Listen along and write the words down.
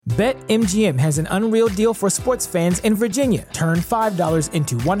BetMGM has an unreal deal for sports fans in Virginia. Turn $5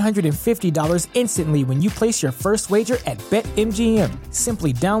 into $150 instantly when you place your first wager at BetMGM.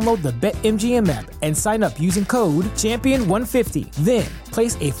 Simply download the BetMGM app and sign up using code Champion150. Then,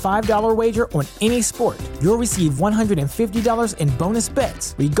 place a $5 wager on any sport. You'll receive $150 in bonus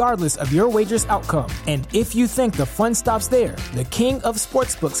bets, regardless of your wager's outcome. And if you think the fun stops there, the King of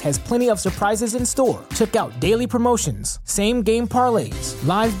Sportsbooks has plenty of surprises in store. Check out daily promotions, same-game parlays,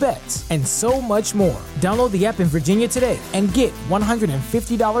 live bets, and so much more. Download the app in Virginia today and get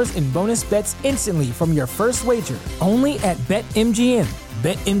 $150 in bonus bets instantly from your first wager. Only at BetMGM.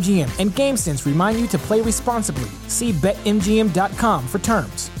 BetMGM and GameSense remind you to play responsibly. See BetMGM.com for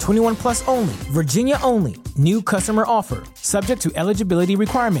terms. 21 plus only. Virginia only. New customer offer. Subject to eligibility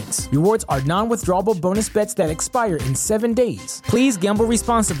requirements. Rewards are non-withdrawable bonus bets that expire in 7 days. Please gamble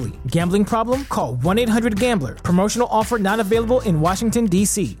responsibly. Gambling problem? Call 1-800-GAMBLER. Promotional offer not available in Washington,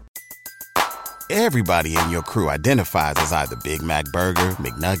 D.C. Everybody in your crew identifies as either Big Mac Burger,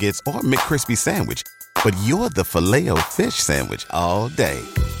 McNuggets, or McCrispy Sandwich. But you're the Filet-O-Fish Sandwich all day.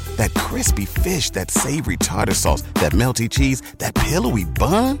 That crispy fish, that savory tartar sauce, that melty cheese, that pillowy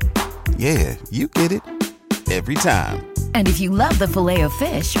bun. Yeah, you get it. Every time. And if you love the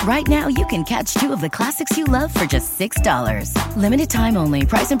Filet-O-Fish, right now you can catch two of the classics you love for just $6. Limited time only.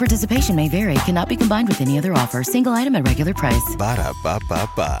 Price and participation may vary. Cannot be combined with any other offer. Single item at regular price.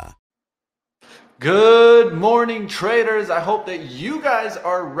 Ba-da-ba-ba-ba. Good morning, traders. I hope that you guys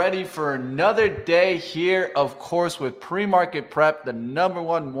are ready for another day here, of course, with Pre-Market Prep, the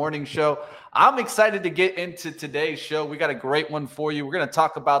 #1 morning show. I'm excited to get into today's show. We got a great one for you. We're going to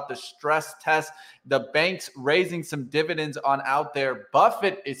talk about the stress test, the banks raising some dividends on out there.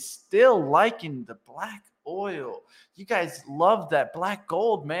 Buffett is still liking the black oil. You guys love that black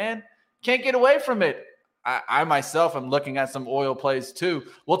gold, man. Can't get away from it. I myself am looking at some oil plays too.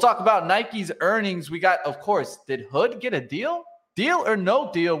 We'll talk about Nike's earnings. We got, of course, did Hood get a deal? Deal or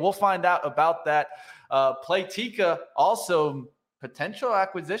no deal? We'll find out about that. Playtika, also potential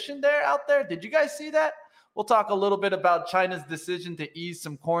acquisition out there. Did you guys see that? We'll talk a little bit about China's decision to ease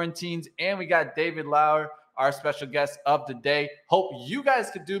some quarantines. And we got David Lauer, our special guest of the day. Hope you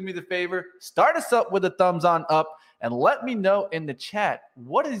guys could do me the favor. Start us up with a thumbs on up. And let me know in the chat,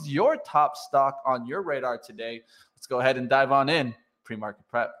 what is your top stock on your radar today? Let's go ahead and dive on in. Pre-market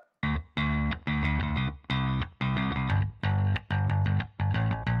prep.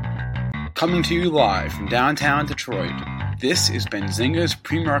 Coming to you live from downtown Detroit, this is Benzinga's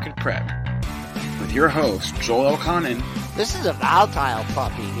Pre-Market Prep with your host, Joel Elconin. This is a volatile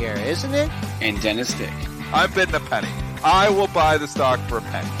puppy here, isn't it? And Dennis Dick. I'm bidding a penny. I will buy the stock for a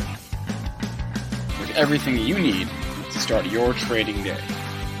penny. With everything you need to start your trading day.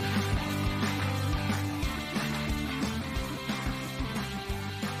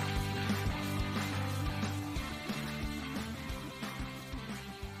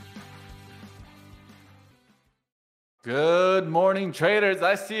 Good morning, traders.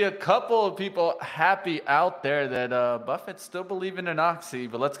 I see a couple of people happy out there that Buffett's still believing in Oxy,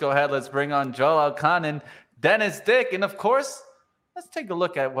 but let's go ahead. Let's bring on Joel Elconin, Dennis Dick, and of course, let's take a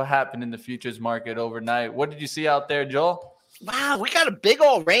look at what happened in the futures market overnight. What did you see out there, Joel? Wow, we got a big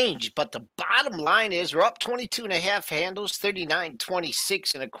old range, but the bottom line is we're up 22.5 handles,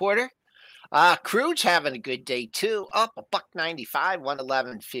 39.26 and a quarter. Crude's having a good day too, up $1.95,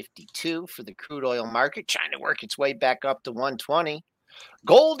 111.52 for the crude oil market, trying to work its way back up to 120.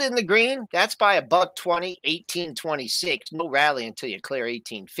 Gold in the green, that's by $1.20, 18.26. No rally until you clear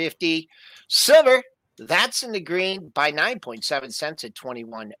 18.50. Silver, that's in the green by 9.7 cents at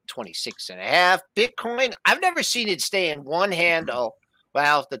 21.26.5. Bitcoin, I've never seen it stay in one handle.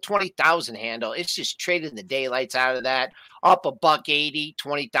 Well, the 20,000 handle, it's just trading the daylights out of that. Up $1.80,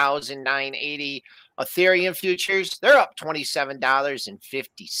 20,980. Ethereum futures, they're up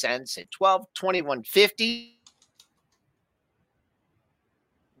 $27.50 at 1221.50.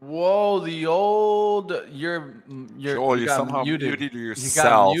 Whoa, the old Joel, you got somehow muted yourself. You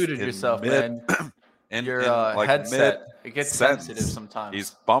got muted yourself, man. And Your like headset, it gets sentence, sensitive sometimes.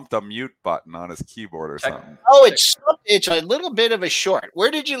 He's bumped a mute button on his keyboard or something. Oh, it's a little bit of a short.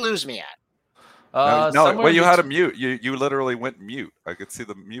 Where did you lose me at? No, well, you had a mute. You literally went mute. I could see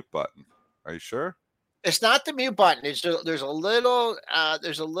the mute button. Are you sure? It's not the mute button. There's a little.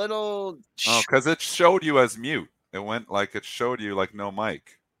 Oh, because it showed you as mute. It went like it showed you like no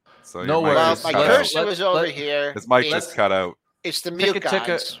mic. So no worries. Well, my cursor was over here. His mic just cut out. It's the mute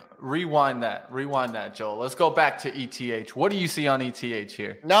guys. Rewind that, Joel. Let's go back to ETH. What do you see on ETH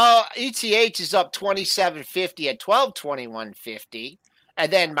here? No, ETH is up 27.50 at 1221.50.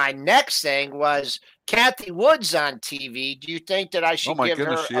 And then my next thing was Kathy Woods on TV. Do you think that I should give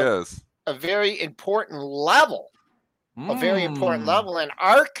goodness, her she is. a very important level, a very important level in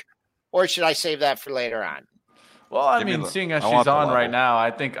ARC, or should I save that for later on? Well, I mean, seeing as she's on right now,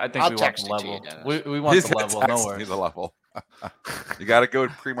 I think we want the level. We want the level. No worries. The level. You got to go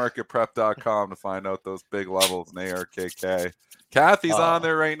to premarketprep.com to find out those big levels in ARKK. Kathy's on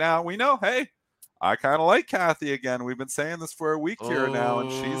there right now. We know, hey, I kind of like Kathy again. We've been saying this for a week here now, and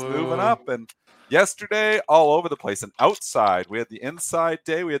she's moving up. And yesterday, all over the place. And outside, we had the inside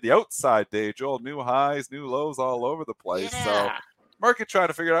day. We had the outside day, Joel. New highs, new lows all over the place. Yeah. So market trying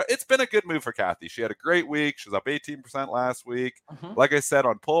to figure it out. It's been a good move for Kathy. She had a great week. She was up 18% last week. Like I said,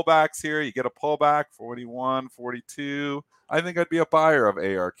 on pullbacks here, you get a pullback, 41, 42. I think I'd be a buyer of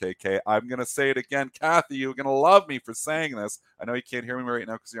ARKK. I'm going to say it again. Kathy, you're going to love me for saying this. I know you can't hear me right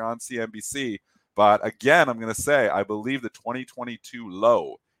now because you're on CNBC. But again, I'm going to say I believe the 2022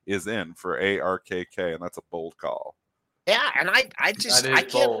 low is in for ARKK, and that's a bold call. Yeah, and I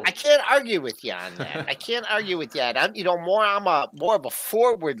can't argue with you on that. I can't argue with you. I'm more of a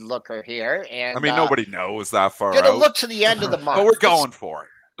forward looker here, and I mean nobody knows that far. Gonna look to the end of the month, but we're going for it.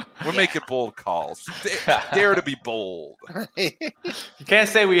 We're making bold calls. Dare to be bold. You can't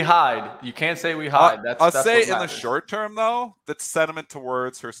say we hide. You can't say we hide. I'll say in the short term, though, that sentiment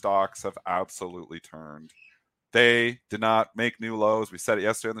towards her stocks have absolutely turned. They did not make new lows. We said it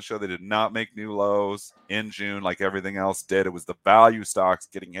yesterday on the show. They did not make new lows in June like everything else did. It was the value stocks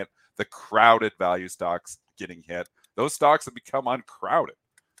getting hit, the crowded value stocks getting hit. Those stocks have become uncrowded.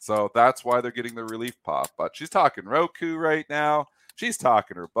 So that's why they're getting the relief pop. But she's talking Roku right now. She's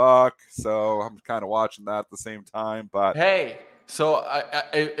talking her buck, so I'm kind of watching that at the same time. But hey, so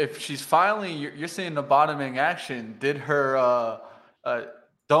if she's finally, you're seeing the bottoming action. Did her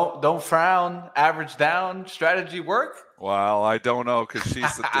don't frown, average down strategy work? Well, I don't know because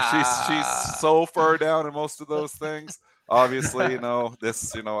she's so far down in most of those things. Obviously, our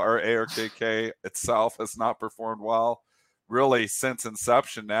ARKK itself has not performed well. Really, since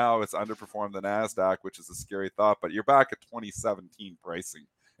inception now, it's underperformed the NASDAQ, which is a scary thought. But you're back at 2017 pricing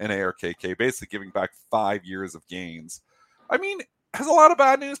in ARKK, basically giving back 5 years of gains. I mean, has a lot of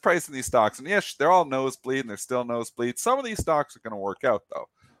bad news pricing these stocks. And yes, they're all nosebleed, and they're still nosebleed. Some of these stocks are going to work out, though.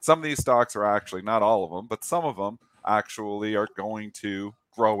 Some of these stocks are actually, not all of them, but some of them actually are going to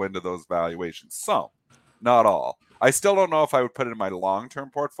grow into those valuations. Some, not all. I still don't know if I would put it in my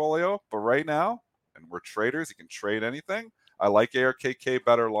long-term portfolio, but right now, and we're traders, you can trade anything. I like ARKK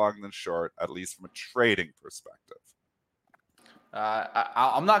better long than short, at least from a trading perspective.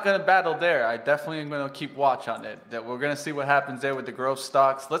 I'm not going to battle there. I definitely am going to keep watch on it. That we're going to see what happens there with the growth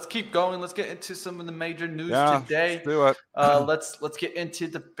stocks. Let's keep going. Let's get into some of the major news today. Let's do it. Let's get into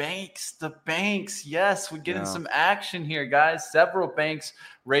the banks. The banks. Yes, we're getting some action here, guys. Several banks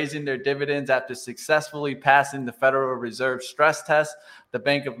raising their dividends after successfully passing the Federal Reserve stress test. The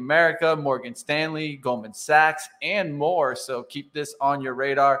Bank of America, Morgan Stanley, Goldman Sachs, and more. So keep this on your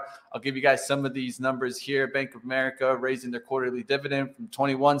radar. I'll give you guys some of these numbers here. Bank of America raising their quarterly dividend from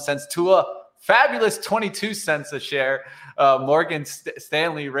 21 cents to a fabulous 22 cents a share. Morgan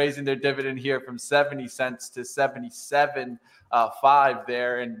Stanley raising their dividend here from 70 cents to 77.5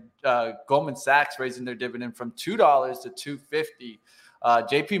 there. And Goldman Sachs raising their dividend from $2 to $2.50.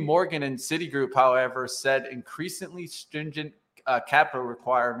 JP Morgan and Citigroup, however, said increasingly stringent capital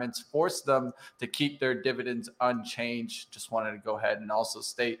requirements force them to keep their dividends unchanged. Just wanted to go ahead and also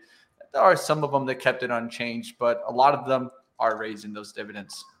state that there are some of them that kept it unchanged, but a lot of them are raising those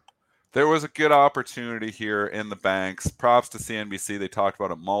dividends. There was a good opportunity here in the banks. Props to CNBC. They talked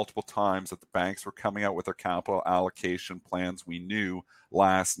about it multiple times that the banks were coming out with their capital allocation plans. We knew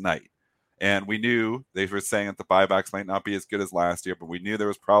last night. And we knew they were saying that the buybacks might not be as good as last year, but we knew there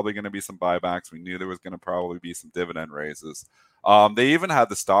was probably going to be some buybacks. We knew there was going to probably be some dividend raises. They even had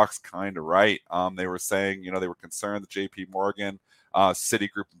the stocks kind of right. They were saying, they were concerned that JP Morgan,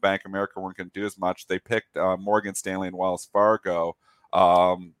 Citigroup, and Bank of America weren't going to do as much. They picked Morgan Stanley and Wells Fargo,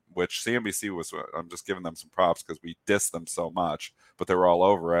 which CNBC was, I'm just giving them some props because we dissed them so much, but they were all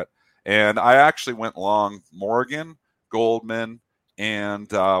over it. And I actually went long Morgan, Goldman, and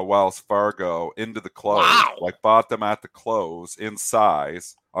Wells Fargo into the close. Wow. Like bought them at the close in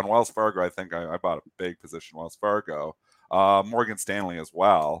size. On Wells Fargo, I think I bought a big position Wells Fargo. Morgan Stanley as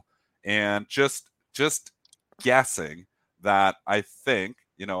well. And just guessing that I think,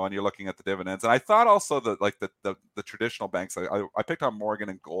 and you're looking at the dividends. And I thought also that like the traditional banks, I picked on Morgan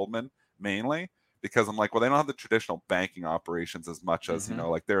and Goldman mainly because I'm like, well, they don't have the traditional banking operations as much as,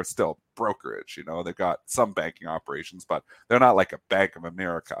 like they're still brokerage, they've got some banking operations, but they're not like a Bank of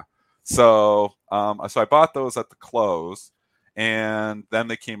America. So, so I bought those at the close. And then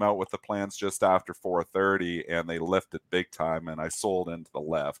they came out with the plans just after 4:30, and they lifted big time, and I sold into the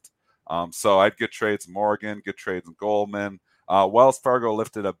lift. So I had good trades in Morgan, good trades in Goldman. Wells Fargo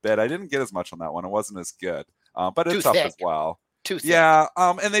lifted a bit. I didn't get as much on that one. It wasn't as good, but it's up as well. Too thick. Yeah,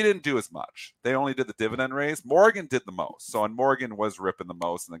 and they didn't do as much. They only did the dividend raise. Morgan did the most. So, and Morgan was ripping the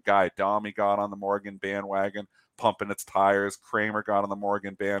most. And the guy, Domi, got on the Morgan bandwagon, pumping its tires. Kramer got on the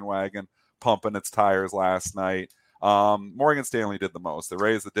Morgan bandwagon, pumping its tires last night. Morgan Stanley did the most. They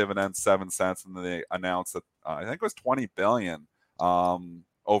raised the dividend 7 cents, and then they announced that I think it was $20 billion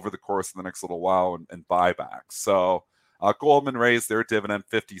over the course of the next little while in buybacks. So Goldman raised their dividend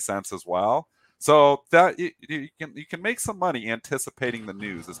 50 cents as well. So that you can make some money anticipating the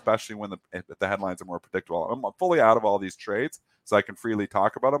news, especially when the headlines are more predictable. I'm fully out of all these trades, so I can freely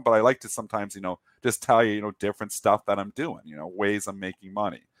talk about them. But I like to sometimes, just tell you, different stuff that I'm doing, ways I'm making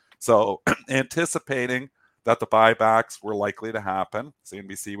money. So anticipating that the buybacks were likely to happen.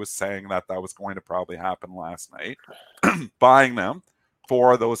 CNBC was saying that was going to probably happen last night. Buying them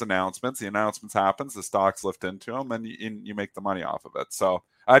for those announcements. The announcements happens, the stocks lift into them, and you make the money off of it. So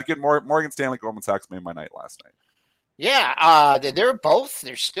I'd get Morgan Stanley, Goldman Sachs made my night last night. Yeah, they're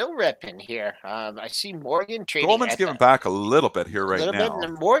still ripping here. I see Morgan trading. Goldman's giving back a little bit here right now.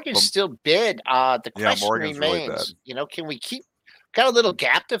 And Morgan's still bid. The question remains, really can we got a little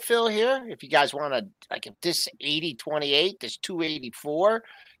gap to fill here? If you guys want to, if this 80.28, this 284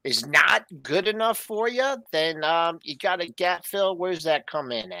 is not good enough for you, then you got a gap fill. Where's that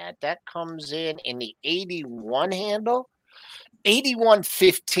come in at? That comes in the 81 handle.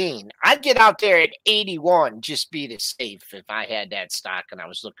 81.15. I'd get out there at 81, just be the safe if I had that stock and I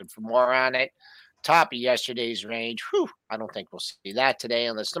was looking for more on it. Top of yesterday's range. I don't think we'll see that today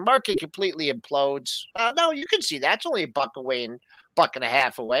unless the market completely implodes. No, you can see that's only a buck away and buck and a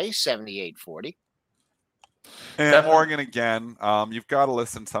half away, 78.40. And Morgan again, you've got to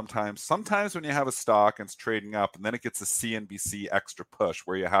listen sometimes. Sometimes when you have a stock and it's trading up, and then it gets a CNBC extra push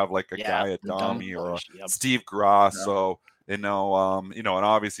where you have like a guy at Domi or Steve Grasso. And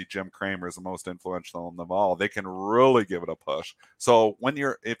obviously Jim Cramer is the most influential of them all. They can really give it a push. So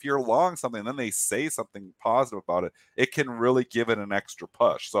if you're long something and then they say something positive about it, it can really give it an extra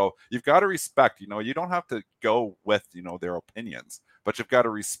push. So you've got to respect, you don't have to go with, their opinions, but you've got to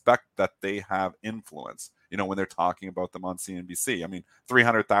respect that they have influence, when they're talking about them on CNBC. I mean,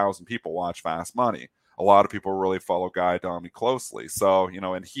 300,000 people watch Fast Money. A lot of people really follow Guy Adami closely. So,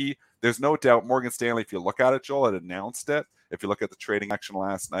 and there's no doubt Morgan Stanley, if you look at it, Joel, it announced it. If you look at the trading action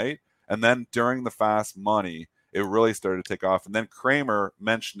last night, and then during the Fast Money, it really started to take off. And then Kramer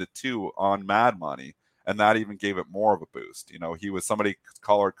mentioned it too on Mad Money, and that even gave it more of a boost.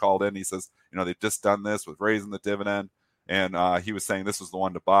 Caller called in. He says, they've just done this with raising the dividend, and he was saying this was the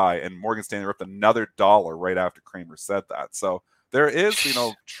one to buy. And Morgan Stanley ripped another $1 right after Kramer said that. So there is,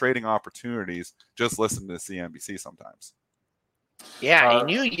 trading opportunities. Just listen to CNBC sometimes. Yeah,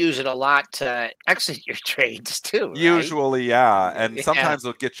 and you use it a lot to exit your trades too, right? Usually, yeah. And sometimes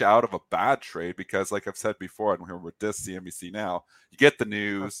it'll get you out of a bad trade because, like I've said before, and we're with this CNBC now, you get the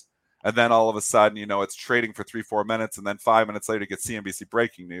news, and then all of a sudden, it's trading for 3-4 minutes, and then 5 minutes later, you get CNBC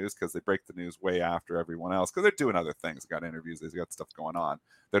breaking news because they break the news way after everyone else because they're doing other things. They got interviews, they got stuff going on.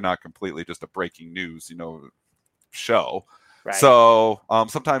 They're not completely just a breaking news, show. Right. So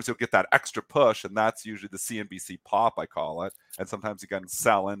sometimes you'll get that extra push, and that's usually the CNBC pop, I call it. And sometimes you can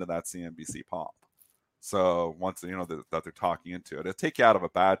sell into that CNBC pop. So once that they're talking into it, it'll take you out of a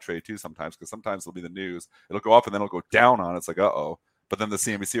bad trade too sometimes, because sometimes it'll be the news, it'll go up and then it'll go down on it. It's like, uh-oh. But then the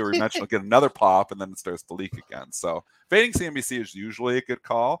CNBC or mentioned will get another pop, and then it starts to leak again. So fading CNBC is usually a good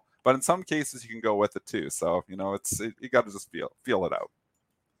call, but in some cases you can go with it too. So you got to just feel it out.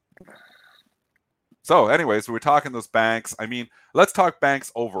 So anyways, we're talking those banks. I mean, let's talk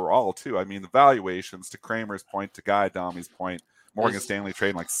banks overall too. I mean, the valuations, to Kramer's point, to Guy Adami's point, Morgan Stanley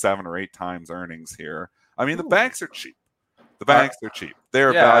trading like 7 or 8 times earnings here. I mean, the banks are cheap. They're cheap.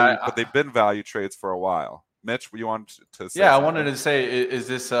 They're value, but they've been value trades for a while. Mitch, you want to say? Yeah, something? I wanted to say, is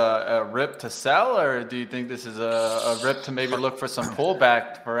this a rip to sell, or do you think this is a rip to maybe look for some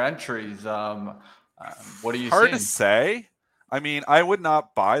pullback for entries? What are you Hard seeing? to say. I mean, I would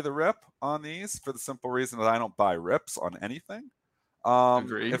not buy the rip on these for the simple reason that I don't buy rips on anything.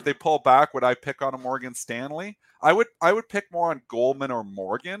 Agreed. If they pull back, would I pick on a Morgan Stanley? I would pick more on Goldman or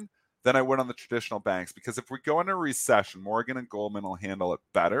Morgan than I would on the traditional banks, because if we go into a recession, Morgan and Goldman will handle it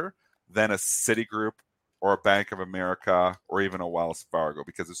better than a Citigroup or a Bank of America or even a Wells Fargo,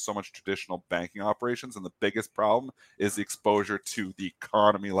 because there's so much traditional banking operations, and the biggest problem is the exposure to the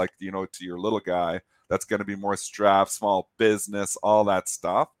economy, like to your little guy. That's going to be more strapped, small business, all that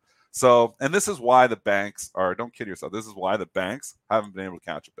stuff. So, and this is why the banks are, don't kid yourself, this is why the banks haven't been able to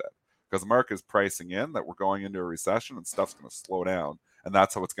catch a bid, because the market is pricing in that we're going into a recession and stuff's going to slow down. And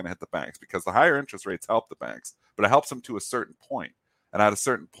that's how it's going to hit the banks, because the higher interest rates help the banks, but it helps them to a certain point. And at a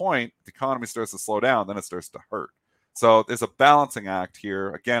certain point, the economy starts to slow down, then it starts to hurt. So there's a balancing act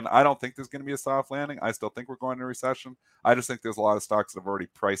here. Again, I don't think there's going to be a soft landing. I still think we're going into a recession. I just think there's a lot of stocks that have already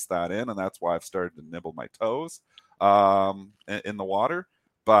priced that in, and that's why I've started to nibble my toes in the water.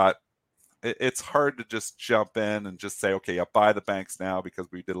 But it's hard to just jump in and just say, okay, I'll buy the banks now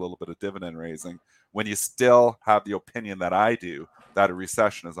because we did a little bit of dividend raising, when you still have the opinion that I do that a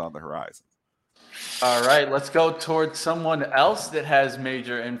recession is on the horizon. All right, let's go towards someone else that has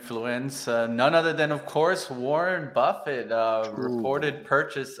major influence. None other than, of course, Warren Buffett. Reported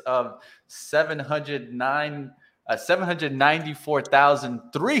purchase of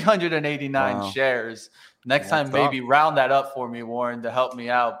 794,389 shares. Next time, maybe round that up for me, Warren, to help me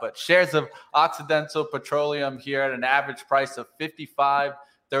out. But shares of Occidental Petroleum here at an average price of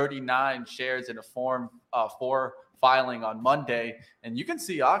 $55.39, shares in a Form 4 filing on Monday. And you can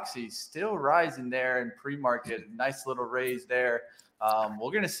see Oxy still rising there in pre-market. Nice little raise there. We're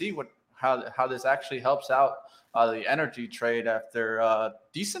going to see how this actually helps out the energy trade after a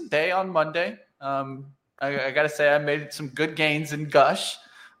decent day on Monday. I got to say, I made some good gains in Gush,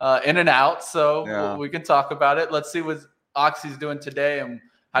 in and out. So we can talk about it. Let's see what Oxy's doing today, and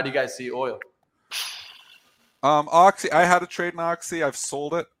how do you guys see oil? Oxy, I had a trade in Oxy. I've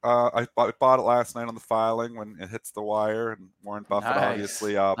sold it. I bought it last night on the filing when it hits the wire, and Warren Buffett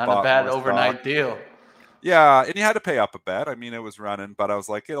obviously not bought a bad more overnight stock. deal. Yeah, and you had to pay up a bit. I mean, it was running, but I was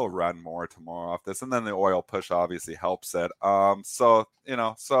like, it'll run more tomorrow off this, and then the oil push obviously helps it. So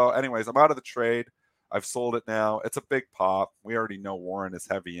anyways, I'm out of the trade. I've sold it now. It's a big pop. We already know Warren is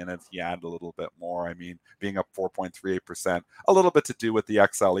heavy in it. He added a little bit more. I mean, being up 4.38%, a little bit to do with the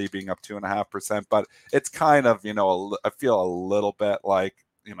XLE being up 2.5%, but it's kind of, I feel a little bit like,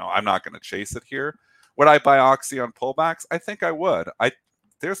 I'm not going to chase it here. Would I buy Oxy on pullbacks? I think I would.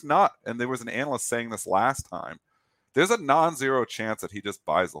 There's not, and there was an analyst saying this last time, there's a non-zero chance that he just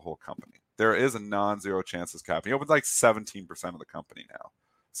buys the whole company. There is a non-zero chance this company. He owns like 17% of the company now.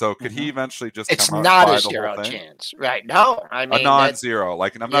 So could he eventually just It's come out not and buy a the zero whole thing? chance, right? No, I mean a non-zero.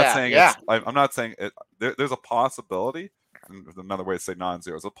 Like, and I'm not saying yeah. I'm not saying it. There's a possibility. And there's another way to say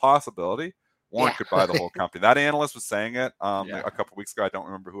non-zero. It's a possibility. Warren could buy the whole company. That analyst was saying it a couple weeks ago. I don't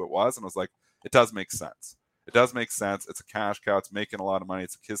remember who it was, and I was like, it does make sense. It does make sense. It's a cash cow. It's making a lot of money.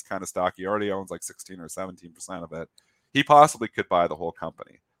 It's his kind of stock. He already owns like 16 or 17% of it. He possibly could buy the whole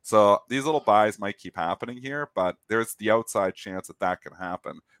company. So these little buys might keep happening here, but there's the outside chance that can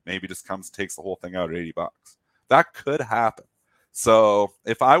happen. Maybe just takes the whole thing out at $80. That could happen. So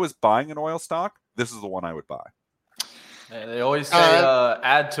if I was buying an oil stock, this is the one I would buy. They always say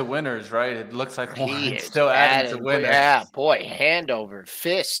add to winners, right? It looks like Warren's still adding to winners. Yeah, boy, hand over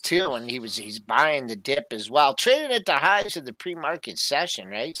fist too, and he's buying the dip as well. Trading at the highs of the pre-market session,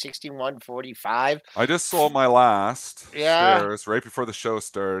 right? 61.45. I just sold my last shares right before the show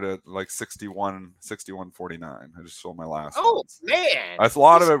started at like 61.49. I just sold my last. Oh man, that's a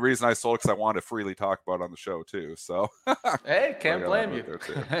lot of the reason I sold, because I wanted to freely talk about it on the show too. So hey, can't blame you. Now you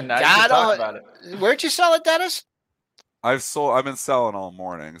can talk about it. Where'd you sell it, Dennis? I've been selling all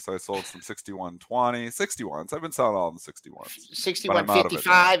morning, so I sold some 61.20, 61s. I've been selling all in the 61s.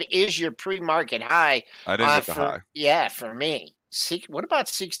 61.55 is your pre-market high. I didn't get the high. Yeah, for me. What about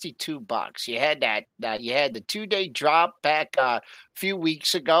 $62? You had you had the 2-day drop back a few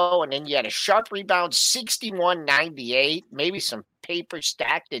weeks ago, and then you had a sharp rebound, 61.98. Maybe some paper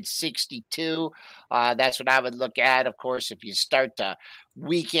stacked at 62. That's what I would look at. Of course, if you start the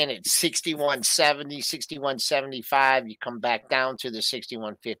weekend at 61.70, 61.75, you come back down to the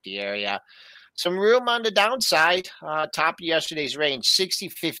 61.50 area. Some room on the downside. Top of yesterday's range,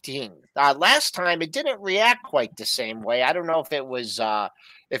 60.15. Last time it didn't react quite the same way. I don't know if it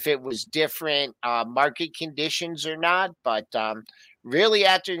was different market conditions or not, but really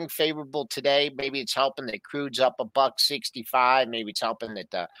acting favorable today. Maybe it's helping that crude's up $1.65. Maybe it's helping that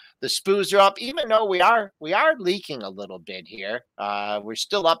the SPOOs are up, even though we are leaking a little bit here. We're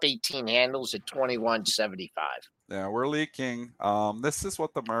still up 18 handles at 21.75. Yeah, we're leaking. This is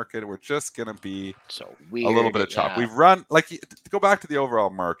what the market, we're just going to be so weird, a little bit of chop. We've run, to go back to the overall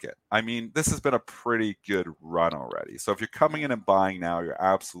market. I mean, this has been a pretty good run already. So if you're coming in and buying now, you're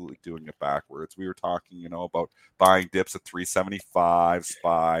absolutely doing it backwards. We were talking, about buying dips at 375,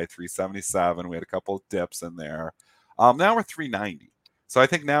 SPY, 377. We had a couple of dips in there. Now we're 390. So I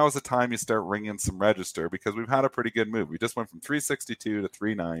think now is the time you start ringing some register, because we've had a pretty good move. We just went from 362 to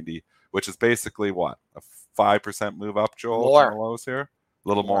 390, which is basically what? A 5% move up, Joel, from the lows here? A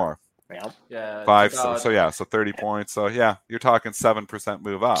little more. Yeah. Five. So 30 points. So yeah, you're talking 7%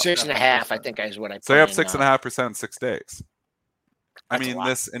 move up. 6.5, I think, is what I put So you have in, 6.5% in 6 days. I That's a mean,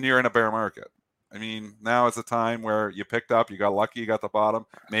 lot. and you're in a bear market. I mean, now is a time where you picked up, you got lucky, you got the bottom.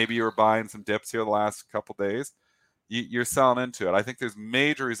 Maybe you were buying some dips here the last couple days. You're selling into it. I think there's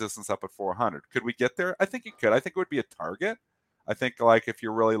major resistance up at 400. Could we get there? I think you could. I think it would be a target. I think like if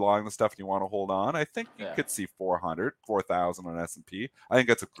you're really long the stuff and you want to hold on, I think you could see 400, 4,000 on S&P. I think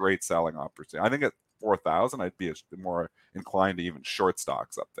that's a great selling opportunity. I think at 4,000, I'd be more inclined to even short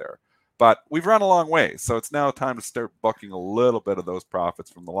stocks up there. But we've run a long way, so it's now time to start booking a little bit of those profits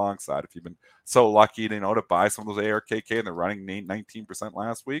from the long side. If you've been so lucky to buy some of those ARKK and they're running 19%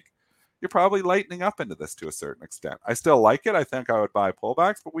 last week, you're probably lightening up into this to a certain extent. I still like it. I think I would buy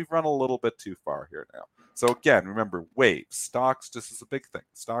pullbacks, but we've run a little bit too far here now. So again, remember, waves. Stocks just is a big thing.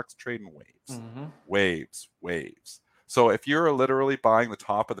 Stocks trade in waves. Waves. So if you're literally buying the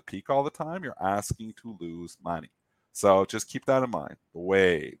top of the peak all the time, you're asking to lose money. So just keep that in mind. The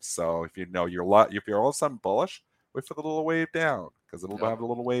waves. So if you're all of a sudden bullish, wait for the little wave down because it'll have a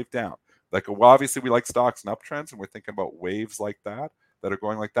little wave down. Like obviously we like stocks and uptrends, and we're thinking about waves like that are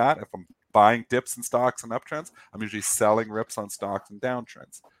going like that. If I'm buying dips in stocks and uptrends, I'm usually selling rips on stocks and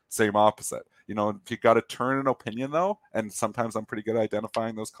downtrends. Same opposite. If you got to turn an opinion though, and sometimes I'm pretty good at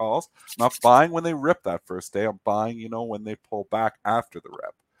identifying those calls. I'm not buying when they rip that first day. I'm buying, when they pull back after the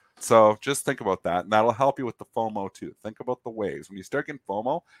rip. So just think about that, and that'll help you with the FOMO too. Think about the waves. When you start getting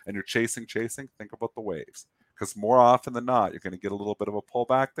FOMO and you're chasing, think about the waves. Because more often than not, you're going to get a little bit of a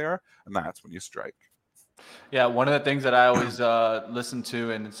pullback there, and that's when you strike. Yeah, one of the things that I always listen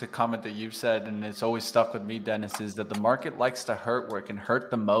to, and it's a comment that you've said, and it's always stuck with me, Dennis, is that the market likes to hurt where it can hurt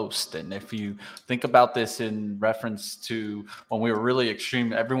the most. And if you think about this in reference to when we were really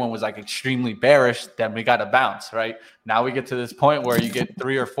extreme, everyone was like extremely bearish, then we got a bounce, right? Now we get to this point where you get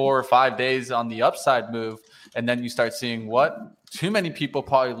 3 or 4 or 5 days on the upside move, and then you start seeing too many people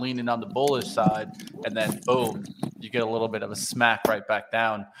probably leaning on the bullish side, and then boom, you get a little bit of a smack right back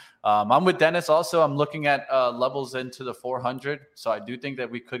down. I'm with Dennis also. I'm looking at levels into the 400. So I do think that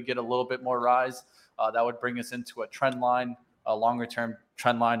we could get a little bit more rise. That would bring us into a trend line, a longer term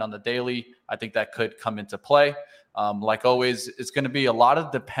trend line on the daily. I think that could come into play. Like always, it's going to be a lot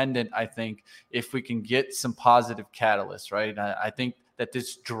of dependent, I think, if we can get some positive catalysts, right? I think that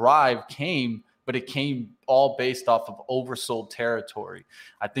this drive came, but it came all based off of oversold territory.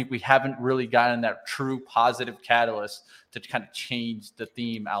 I think we haven't really gotten that true positive catalyst to kind of change the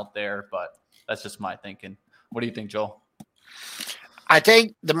theme out there, but that's just my thinking. What do you think, Joel? I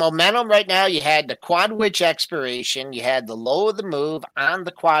think the momentum right now, you had the quad witch expiration, you had the low of the move on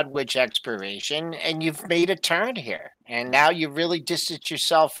the quad witch expiration, and you've made a turn here. And now you really distance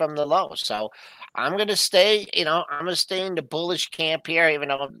yourself from the low. So I'm going to stay, I'm going to stay in the bullish camp here, even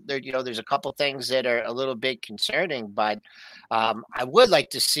though there's a couple things that are a little bit concerning, but I would like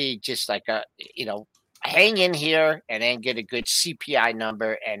to see just like hang in here and then get a good CPI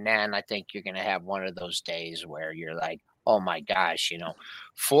number. And then I think you're going to have one of those days where you're like, oh my gosh,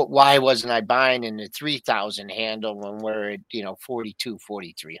 why wasn't I buying in the 3,000 handle when we're at, 42,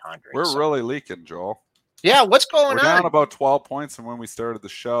 4,300? We're really leaking, Joel. Yeah, what's going on? We're down about 12 points from when we started the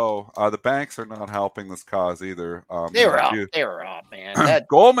show. The banks are not helping this cause either. They were up, man.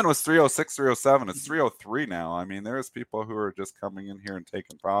 Goldman was 306, 307. It's 303 now. I mean, there's people who are just coming in here and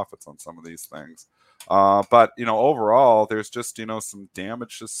taking profits on some of these things. But, overall, there's just, some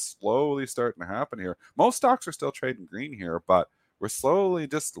damage just slowly starting to happen here. Most stocks are still trading green here, but we're slowly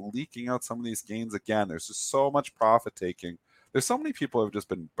just leaking out some of these gains again. There's just so much profit taking. There's so many people who have just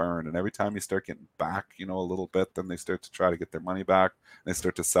been burned, and every time you start getting back, a little bit, then they start to try to get their money back, and they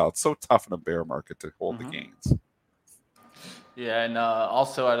start to sell. It's so tough in a bear market to hold the gains. Yeah, and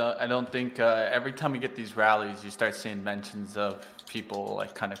also I don't think every time you get these rallies, you start seeing mentions of people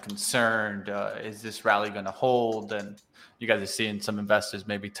like kind of concerned. Is this rally going to hold? And you guys are seeing some investors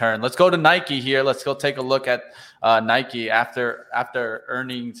maybe turn. Let's go to Nike here. Let's go take a look at Nike after our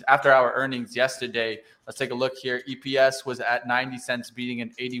earnings yesterday. Let's take a look here. EPS was at 90 cents, beating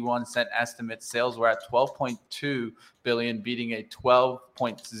an 81-cent estimate. Sales were at 12.2 billion, beating a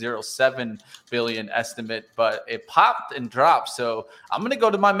 12.07 billion estimate, but it popped and dropped. So I'm going to go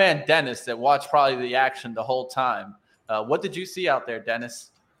to my man Dennis that watched probably the action the whole time. What did you see out there,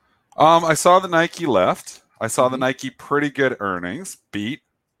 Dennis? I saw the Nike lift. I saw the Nike pretty good earnings beat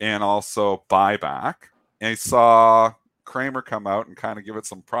and also buyback. And I saw Kramer come out and kind of give it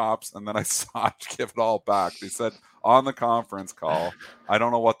some props, and then I saw it give it all back. They said on the conference call, I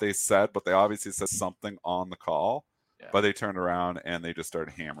don't know what they said, but they obviously said something on the call, but they turned around and they just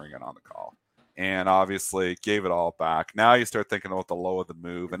started hammering it on the call. and obviously gave it all back. Now you start thinking about the low of the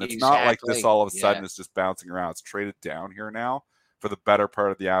move, and it's not like this all of a sudden is just bouncing around. It's traded down here now for the better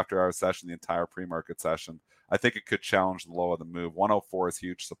part of the after-hour session, the entire pre-market session. I think it could challenge the low of the move. 104 is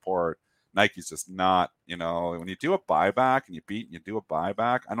huge support. Nike's just not, when you do a buyback and you beat and you do a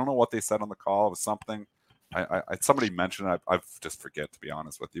buyback, I don't know what they said on the call. It was something somebody mentioned it. I just forget, to be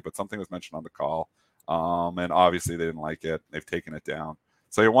honest with you, but something was mentioned on the call. And obviously they didn't like it. They've taken it down.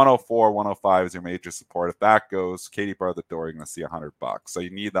 So your 104, 105 is your major support. If that goes, Katie bar the door, you're going to see $100. So you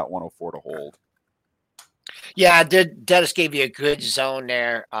need that 104 to hold. Yeah, Dennis gave you a good zone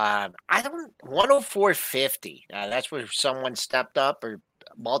there. 104.50. That's where someone stepped up, or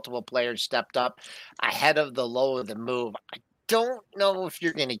multiple players stepped up ahead of the low of the move. I don't know if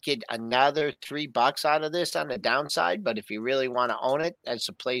you're going to get another $3 out of this on the downside, but if you really want to own it, that's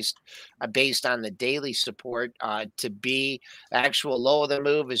a place based on the daily support to be. The actual low of the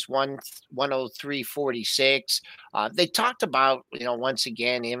move is 103.46. They talked about, once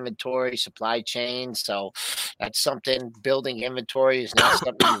again, inventory, supply chain. So that's something. Building inventory is not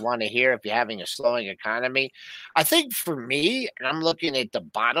something you want to hear if you're having a slowing economy. I think for me, and I'm looking at the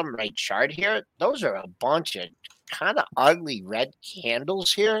bottom right chart here, those are a bunch of kind of ugly red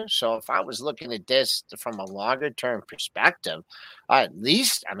candles here. So if I was looking at this from a longer term perspective, at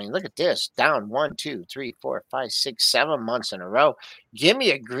least, look at this, down 1, 2, 3, 4, 5, 6, 7 months in a row. Give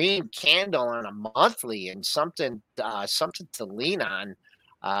me a green candle on a monthly and something to lean on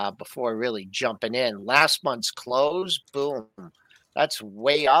before really jumping in. Last month's close, boom, that's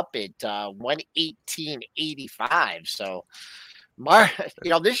way up at 118.85. So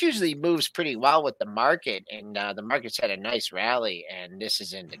this usually moves pretty well with the market, and the market's had a nice rally, and this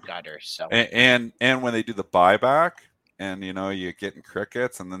is in the gutter. So and when they do the buyback, and you're getting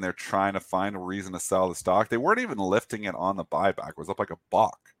crickets, and then they're trying to find a reason to sell the stock. They weren't even lifting it on the buyback. It was up like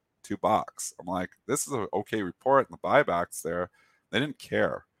 $1, $2. I'm like, this is an okay report, and the buyback's there. They didn't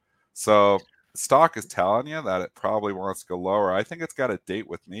care. So the stock is telling you that it probably wants to go lower. I think it's got a date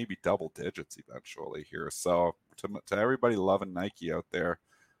with maybe double digits eventually here. So to everybody loving Nike out there,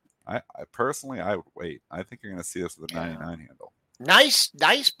 I personally, I would wait. I think you're going to see this with a 99 handle. Nice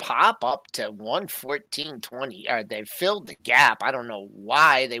pop up to 114.20. They filled the gap. I don't know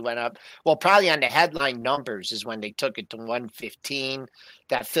why they went up. Well, probably on the headline numbers is when they took it to 115.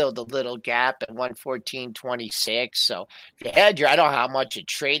 That filled a little gap at 114.26. So if you had I don't know how much it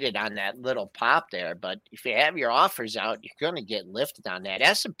traded on that little pop there, but if you have your offers out, you're going to get lifted on that.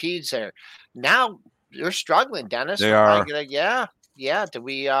 S&Ps are now, they're struggling, Dennis. They are. Yeah. Do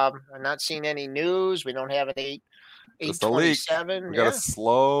we? I'm not seeing any news. We don't have an 827. We got a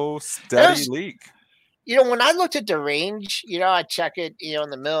slow, steady leak. When I looked at the range, I check it, in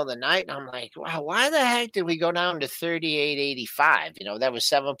the middle of the night, and I'm like, wow, why the heck did we go down to 38.85? That was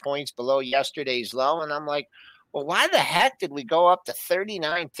 7 points below yesterday's low. And I'm like, well, why the heck did we go up to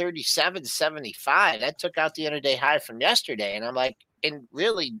 39.37.75? That took out the intraday high from yesterday. And I'm like, and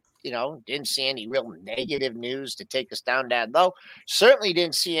really, didn't see any real negative news to take us down that low. Certainly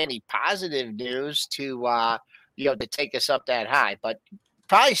didn't see any positive news to take us up that high, but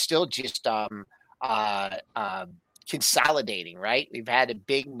probably still just consolidating, right? We've had a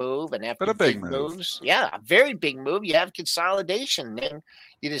big move, and after big moves, a very big move, you have consolidation, then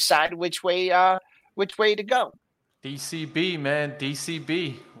you decide which way to go. DCB, man,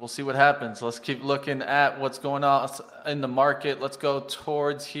 DCB. We'll see what happens. Let's keep looking at what's going on in the market. Let's go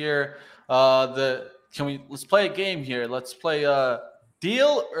towards here. Let's play a game here. Let's play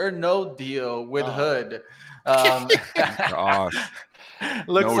deal or no deal with Hood. Gosh.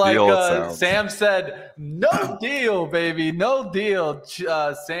 Looks like Sam said, no deal, baby, no deal.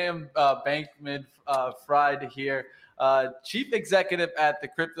 Sam Bankman-Fried here, chief executive at the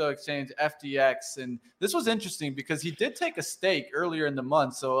crypto exchange FTX. And this was interesting because he did take a stake earlier in the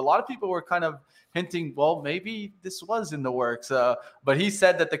month. So a lot of people were kind of hinting, well, maybe this was in the works. But he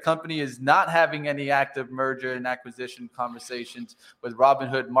said that the company is not having any active merger and acquisition conversations with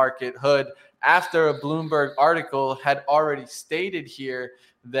Robinhood Market Hood, after a Bloomberg article had already stated here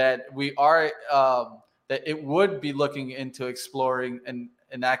that that it would be looking into exploring an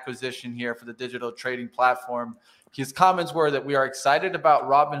acquisition here for the digital trading platform. His comments were that we are excited about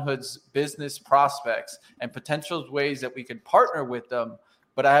Robinhood's business prospects and potential ways that we could partner with them,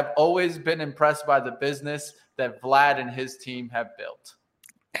 but I have always been impressed by the business that Vlad and his team have built.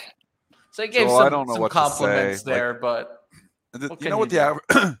 So he gave some compliments there, but you know what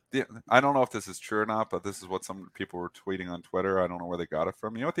I don't know if this is true or not, but this is what some people were tweeting on Twitter. I don't know where they got it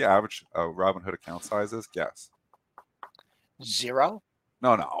from. You know what the average Robinhood account size is? Guess. 0?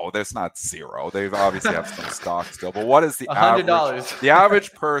 No, that's not 0. They obviously have some stock still. But what is the $100? average? The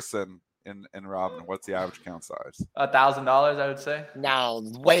average person in Robinhood? What's the average account size? $1,000, I would say. No,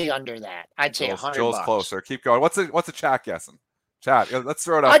 way under that. I'd say $100. Joel's closer. Keep going. What's a chat guessing? Chat. Let's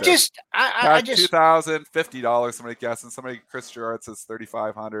throw it up. I there. just $2,050. Somebody guessing. Chris Gerard says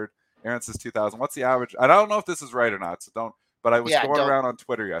 $3,500. Aaron says $2,000. What's the average? I don't know if this is right or not. So don't. But I was going around on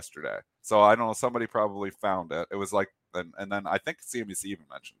Twitter yesterday, so I don't know. Somebody probably found it. It was like, and then I think CNBC even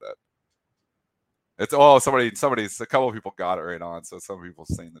mentioned it. It's somebody's a couple of people got it right on. So some people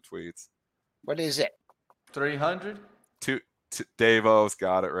seen the tweets. What is it? 300. Davo's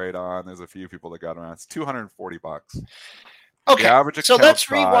got it right on. There's a few people that got it on. It's $240. Okay, so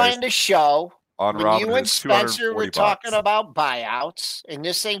let's rewind the show. On when you and Spencer were talking about buyouts, and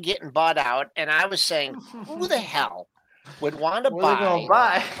this ain't getting bought out, and I was saying, who the hell would want to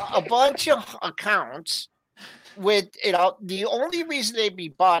buy a bunch of accounts with, the only reason they'd be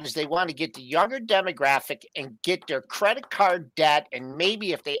bought is they want to get the younger demographic and get their credit card debt, and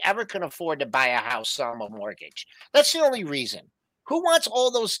maybe if they ever can afford to buy a house, sell them a mortgage. That's the only reason. Who wants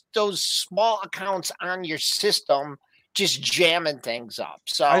all those small accounts on your system just jamming things up?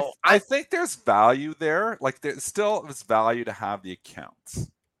 So I think there's value there. Like there still is value to have the accounts.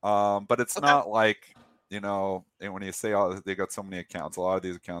 But it's not like, and when you say they got so many accounts, a lot of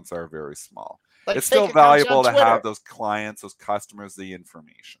these accounts are very small. Like it's still valuable to have those clients, those customers, the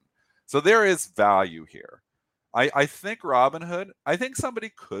information. So there is value here. I think Robinhood, I think somebody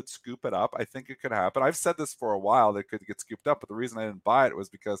could scoop it up. I think it could happen. I've said this for a while that it could get scooped up, but the reason I didn't buy it was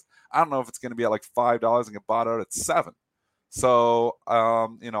because I don't know if it's going to be at like $5 and get bought out at $7. So,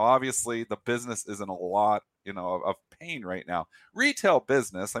 obviously the business is in a lot, of pain right now. Retail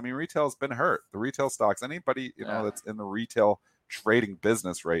business, retail's been hurt. The retail stocks, anybody, that's in the retail trading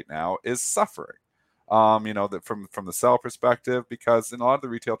business right now is suffering, that from the sell perspective, because a lot of the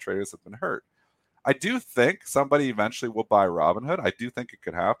retail traders have been hurt. I do think somebody eventually will buy Robinhood. I do think it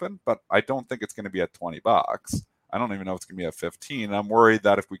could happen, but I don't think it's going to be at $20. I don't even know if it's going to be at 15. I'm worried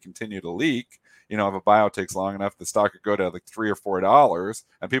that if we continue to leak, if a buyout takes long enough, the stock could go to like $3 or $4,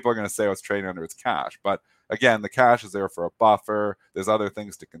 and people are going to say, it's trading under its cash. But again, the cash is there for a buffer. There's other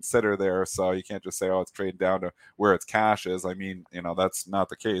things to consider there. So you can't just say, it's trading down to where its cash is. That's not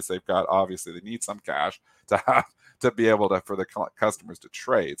the case. Obviously they need some cash to have to be able to, for the customers to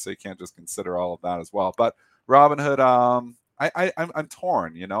trade. So you can't just consider all of that as well. But Robinhood, I'm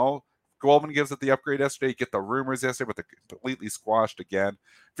torn, Goldman gives it the upgrade yesterday. You get the rumors yesterday, but they're completely squashed again.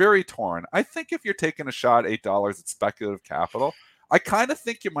 Very torn. I think if you're taking a shot at $8, it's speculative capital. I kind of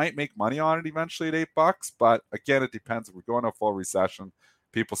think you might make money on it eventually at $8, but again, it depends. If we're going to a full recession,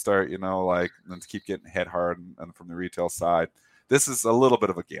 people start, and keep getting hit hard and from the retail side. This is a little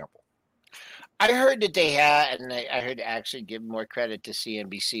bit of a gamble. I heard that they had, and I heard actually give more credit to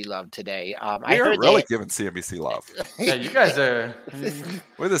CNBC Love today. We are really giving CNBC love. Yeah, you guys are.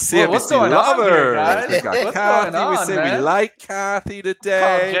 We're the CNBC lovers. We got Kathy. We say we like Kathy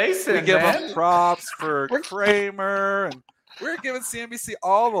today. Jason, we give them props for Kramer, and we're giving CNBC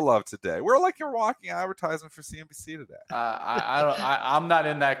all the love today. We're like your walking advertisement for CNBC today. I'm not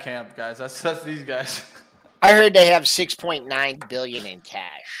in that camp, guys. That's these guys. I heard they have $6.9 billion in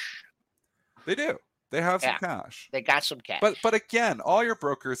cash. They do. They have some cash. They got some cash. But again, all your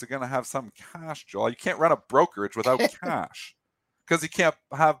brokers are going to have some cash, Joel. You can't run a brokerage without cash because you can't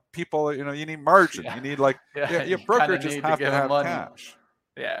have people, you need margin. You need your brokerages have to have cash.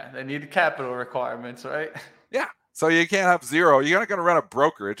 Yeah, they need capital requirements, right? Yeah. So you can't have zero. You're not going to run a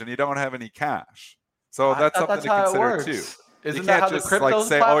brokerage and you don't have any cash. So that's something to consider too. Isn't you that can't how just the crypto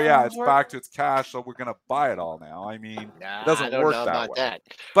say, it's back to its cash, so we're going to buy it all now. It doesn't work that way.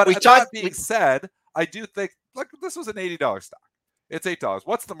 But that being said, I do think, this was an $80 stock. It's $8.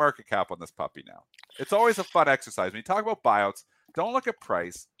 What's the market cap on this puppy now? It's always a fun exercise. When you talk about buyouts, don't look at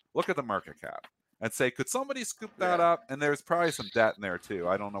price, look at the market cap and say, could somebody scoop that up? And there's probably some debt in there too.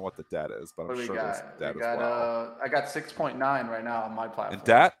 I don't know what the debt is, but I'm sure there's debt as well. I got 6.9 right now on my platform. In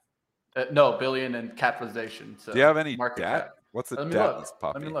debt? No, billion in capitalization. So do you have any debt? Cap. What's the debt in this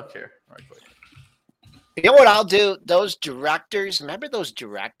puppy? Let me look here. Right quick. You know what I'll do? Those directors, remember those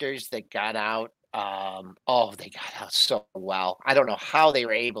directors that got out? They got out so well. I don't know how they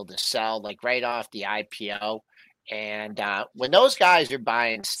were able to sell right off the IPO. And when those guys are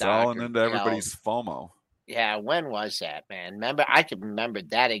buying stock, selling into everybody's FOMO. Yeah, when was that, man? I can remember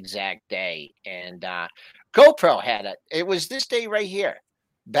that exact day. And GoPro had it. It was this day right here.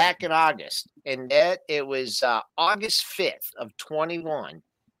 Back in August, and it was August 5th of 21.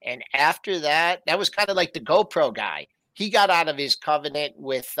 And after that was kind of like the GoPro guy. He got out of his covenant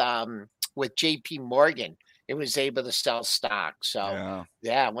with JP Morgan. It was able to sell stock. So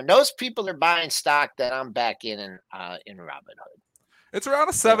yeah, when those people are buying stock, then I'm back in Robinhood. It's around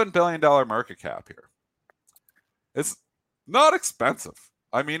a $7 billion market cap here. It's not expensive.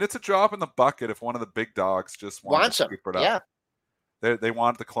 I mean, it's a drop in the bucket if one of the big dogs just wants to scoop it up. Yeah. They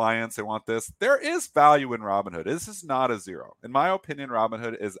want the clients. They want this. There is value in Robinhood. This is not a zero. In my opinion,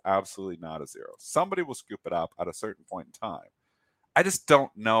 Robinhood is absolutely not a zero. Somebody will scoop it up at a certain point in time. I just don't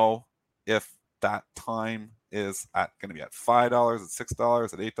know if that time is going to be at $5, at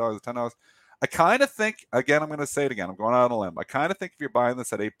 $6, at $8, at $10. I kind of think, again, I'm going to say it again. I'm going out on a limb. I kind of think if you're buying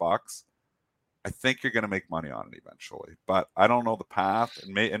this at $8, I think you're going to make money on it eventually. But I don't know the path,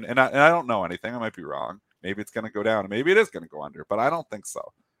 and I don't know anything. I might be wrong. Maybe it's going to go down, and maybe it is going to go under. But I don't think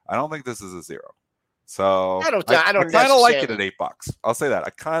so. I don't think this is a zero. So I kind of like it at $8. I'll say that. I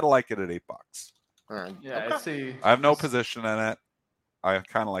kind of like it at $8. Yeah, I see. I have no position in it. I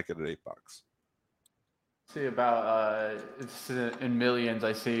kind of like it at $8. See about it's in millions.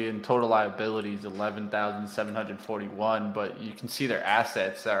 I see in total liabilities 11,741, but you can see their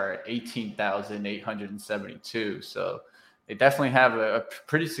assets are 18,872. So they definitely have a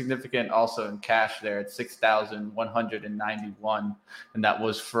pretty significant also in cash there at 6,191, and that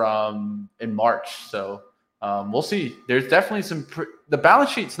was from in March. So we'll see. There's definitely the balance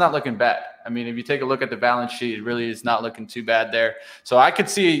sheet's not looking bad. I mean, if you take a look at the balance sheet, it really is not looking too bad there. So I could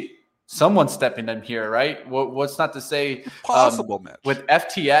see someone stepping in here, right? What's not to say possible, Mitch. With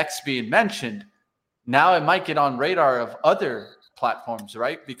FTX being mentioned, now it might get on radar of other platforms,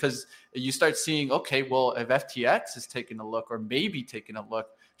 right? Because you start seeing, okay, well, if FTX is taking a look or maybe taking a look,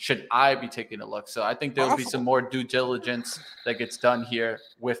 should I be taking a look? So I think there'll be some more due diligence that gets done here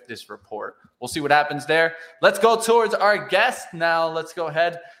with this report. We'll see what happens there. Let's go towards our guest now. Let's go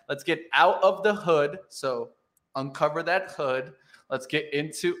ahead. Let's get out of the hood. So uncover that hood. Let's get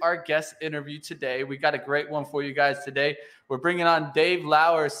into our guest interview today. We got a great one for you guys today. We're bringing on Dave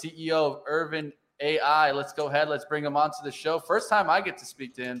Lauer, CEO of Irvin AI. Let's go ahead. Let's bring him onto the show. First time I get to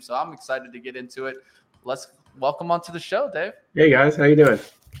speak to him, so I'm excited to get into it. Let's welcome onto the show, Dave. Hey, guys. How you doing?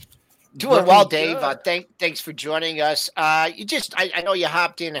 Doing well, Dave. Thanks for joining us. I know you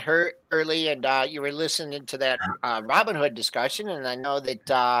hopped in early and you were listening to that Robinhood discussion, and I know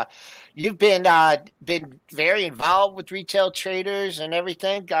that you've been very involved with retail traders and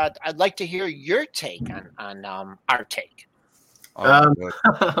everything. I'd like to hear your take on our take. On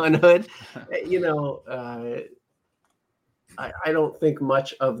Hood, I don't think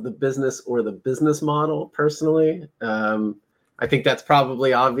much of the business or the business model personally. I think that's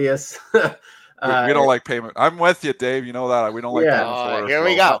probably obvious. We don't like payment. I'm with you, Dave. You know that. We don't like payment. Here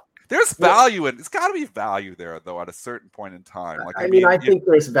we go. There's value in it's got to be value there, though, at a certain point in time. I think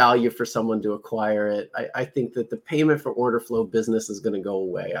there's value for someone to acquire it. I think that the payment for order flow business is going to go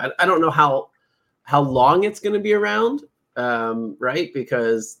away. I don't know how long it's going to be around, right?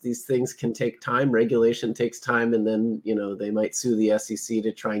 Because these things can take time. Regulation takes time, and then they might sue the SEC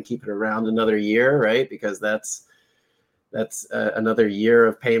to try and keep it around another year, right? Because that's another year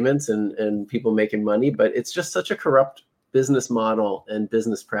of payments and people making money. But it's just such a corrupt business model and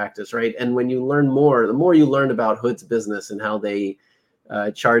business practice, right? And when you learn more, the more you learn about Hood's business and how they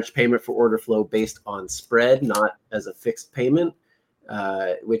charge payment for order flow based on spread, not as a fixed payment,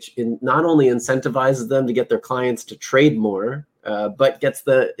 which not only incentivizes them to get their clients to trade more, but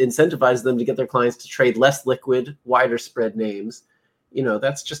incentivizes them to get their clients to trade less liquid, wider spread names.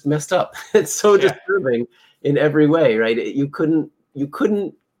 That's just messed up. It's so disturbing in every way, right? You couldn't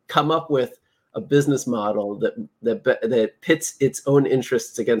come up with a business model that pits its own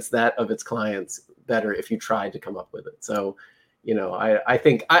interests against that of its clients better if you tried to come up with it. So, I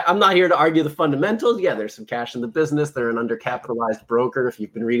think I'm not here to argue the fundamentals. Yeah, there's some cash in the business. They're an undercapitalized broker. If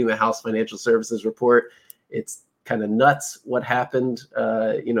you've been reading the House Financial Services report, it's kind of nuts what happened,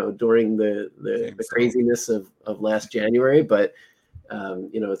 during the craziness of last January. But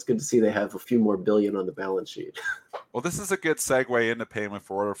it's good to see they have a few more billion on the balance sheet. Well, this is a good segue into payment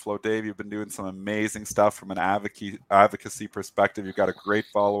for order flow. Dave, you've been doing some amazing stuff from an advocacy perspective. You've got a great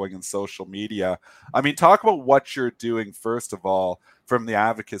following in social media. I mean, talk about what you're doing, first of all, from the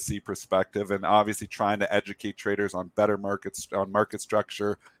advocacy perspective, and obviously trying to educate traders on better markets, on market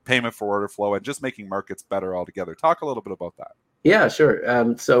structure, payment for order flow, and just making markets better altogether. Talk a little bit about that. Yeah,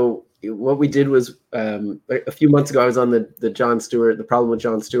 sure. So what we did was a few months ago, I was on the Problem with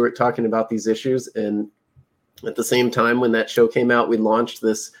Jon Stewart, talking about these issues. And at the same time, when that show came out, we launched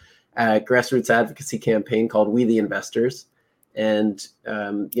this grassroots advocacy campaign called We the Investors. And,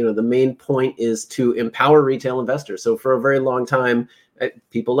 the main point is to empower retail investors. So for a very long time,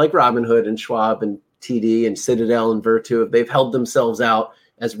 people like Robinhood and Schwab and TD and Citadel and Virtu, they've held themselves out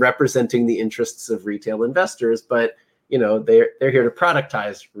as representing the interests of retail investors. But they're here to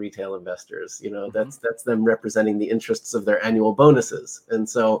productize retail investors. That's them representing the interests of their annual bonuses. And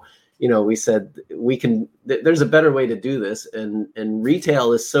so, we said there's a better way to do this. And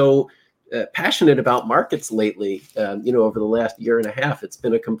retail is so passionate about markets lately. Over the last year and a half, it's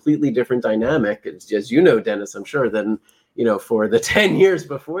been a completely different dynamic, as you know, Dennis, I'm sure, than for the 10 years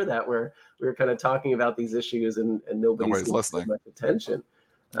before that, where we were kind of talking about these issues and nobody's listening much attention.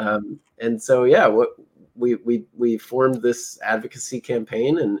 And so, what we formed this advocacy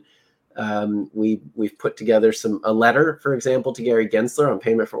campaign, and we've put together a letter, for example, to Gary Gensler on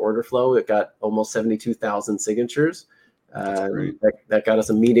payment for order flow. It got almost 72,000 signatures. That got us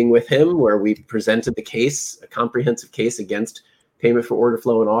a meeting with him where we presented a comprehensive case against payment for order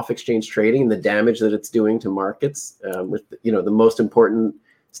flow and off-exchange trading and the damage that it's doing to markets. With the most important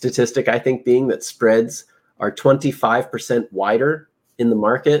statistic, I think, being that spreads are 25% wider in the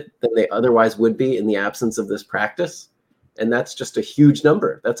market than they otherwise would be in the absence of this practice. And that's just a huge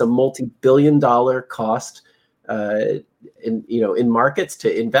number. That's a multi-billion-dollar cost in markets,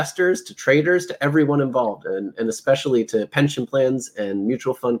 to investors, to traders, to everyone involved, and especially to pension plans and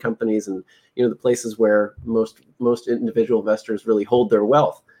mutual fund companies, and the places where most individual investors really hold their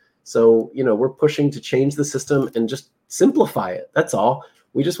wealth. So we're pushing to change the system and just simplify it. That's all.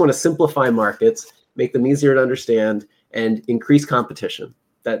 We just want to simplify markets, make them easier to understand, and increase competition.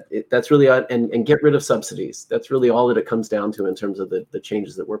 That's really and get rid of subsidies. That's really all that it comes down to in terms of the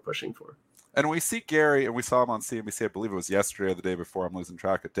changes that we're pushing for. And we see Gary, and we saw him on CNBC, I believe it was yesterday or the day before, I'm losing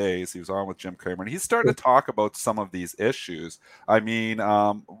track of days. He was on with Jim Cramer, and he's starting to talk about some of these issues. I mean,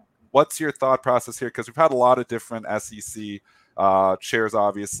 what's your thought process here? Because we've had a lot of different SEC chairs,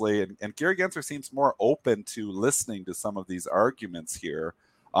 obviously, and Gary Gensler seems more open to listening to some of these arguments here.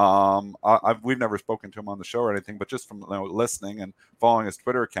 We've never spoken to him on the show or anything, but just from listening and following his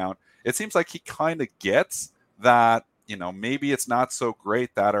Twitter account, it seems like he kind of gets that, maybe it's not so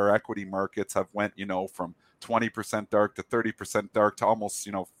great that our equity markets have went, from 20% dark to 30% dark to almost,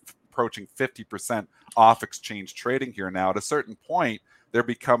 approaching 50% off exchange trading here now. At a certain point, they're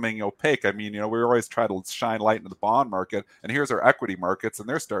becoming opaque. I mean, we always try to shine light into the bond market, and here's our equity markets, and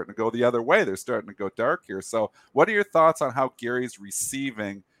they're starting to go the other way. They're starting to go dark here. So what are your thoughts on how Gary's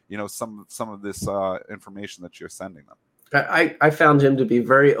receiving, some of this information that you're sending them? I found him to be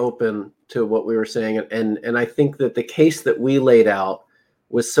very open to what we were saying. And I think that the case that we laid out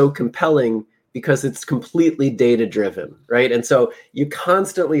was so compelling because it's completely data driven, right? And so you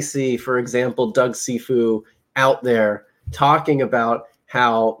constantly see, for example, Doug Sifu out there talking about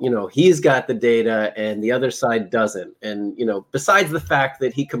how, he's got the data and the other side doesn't. And, besides the fact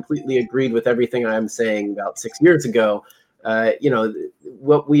that he completely agreed with everything I'm saying about 6 years ago,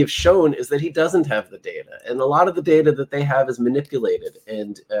 what we have shown is that he doesn't have the data. And a lot of the data that they have is manipulated.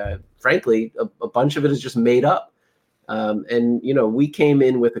 And frankly, a bunch of it is just made up. We came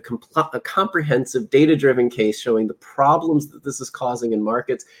in with a comprehensive data-driven case showing the problems that this is causing in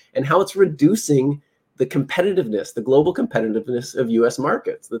markets and how it's reducing the competitiveness, the global competitiveness of U.S.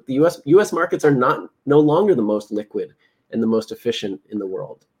 markets, that the U.S. markets are no longer the most liquid and the most efficient in the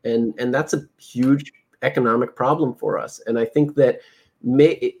world. And that's a huge economic problem for us. And I think that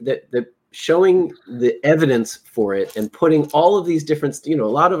showing the evidence for it and putting all of these different, a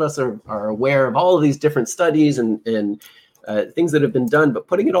lot of us are aware of all of these different studies and things that have been done, but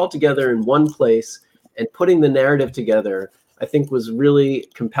putting it all together in one place and putting the narrative together, I think was really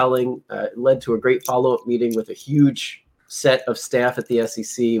compelling. It led to a great follow-up meeting with a huge set of staff at the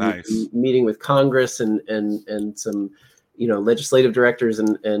SEC, Nice. Meeting with Congress and some, legislative directors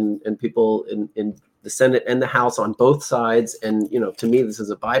and people in the Senate and the House on both sides. And, to me, this is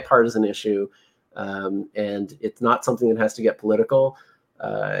a bipartisan issue, and it's not something that has to get political.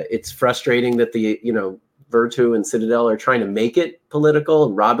 It's frustrating that Virtu and Citadel are trying to make it political,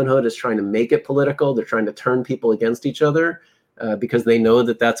 and Robinhood is trying to make it political. They're trying to turn people against each other because they know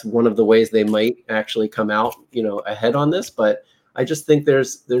that that's one of the ways they might actually come out, ahead on this. But I just think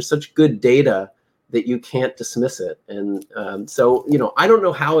there's such good data that you can't dismiss it. And so, I don't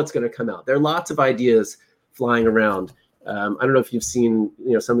know how it's going to come out. There are lots of ideas flying around. I don't know if you've seen,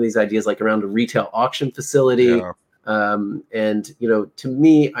 some of these ideas like around a retail auction facility. Yeah. And, to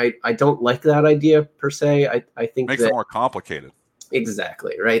me, I don't like that idea per se. I think Makes it more complicated.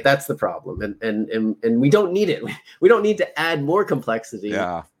 Exactly. Right. That's the problem. And we don't need it. We don't need to add more complexity.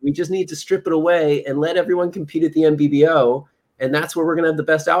 Yeah. We just need to strip it away and let everyone compete at the MBBO. And that's where we're going to have the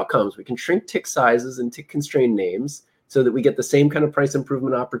best outcomes. We can shrink tick sizes and tick constrained names so that we get the same kind of price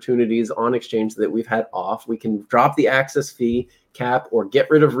improvement opportunities on exchange that we've had off. We can drop the access fee cap or get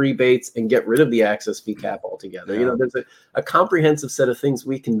rid of rebates and get rid of the access fee cap altogether. Yeah. There's a comprehensive set of things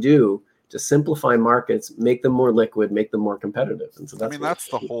we can do Just simplify markets, make them more liquid, make them more competitive. And so that's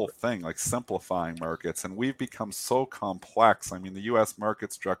the whole thing, like simplifying markets. And we've become so complex. I mean, the U.S.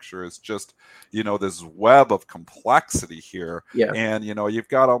 market structure is just, this web of complexity here. Yeah. And, you've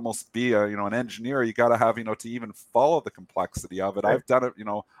got to almost be an engineer. You got to have, to even follow the complexity of it. Right. I've done it,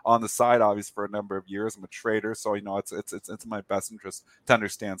 on the side, obviously, for a number of years. I'm a trader. So, it's in my best interest to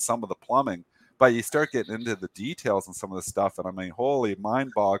understand some of the plumbing. But you start getting into the details and some of the stuff, and I mean, holy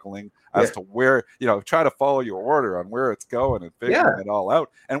mind-boggling as to where, try to follow your order on where it's going and figuring it all out.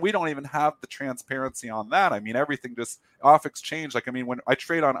 And we don't even have the transparency on that. I mean, everything just off exchange. Like, I mean, when I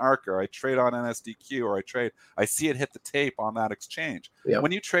trade on ARC or I trade on NSDQ or I see it hit the tape on that exchange. Yep.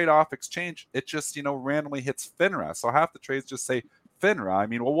 When you trade off exchange, it just, randomly hits FINRA. So half the trades just say FINRA. I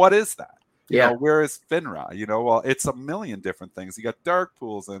mean, well, what is that? Where is FINRA? Well, it's a million different things. You got dark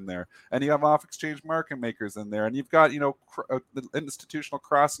pools in there, and you have off-exchange market makers in there, and you've got, the institutional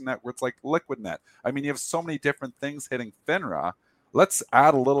crossing networks like LiquidNet. I mean, you have so many different things hitting FINRA. Let's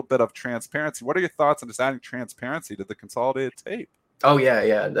add a little bit of transparency. What are your thoughts on just adding transparency to the consolidated tape? Oh, yeah.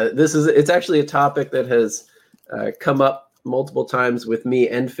 It's actually a topic that has come up multiple times with me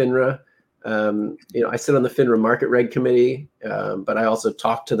and FINRA. I sit on the FINRA Market Reg Committee, but I also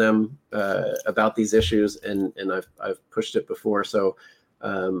talk to them about these issues, and I've pushed it before. So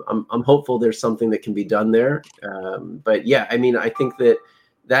I'm hopeful there's something that can be done there. But yeah, I mean, I think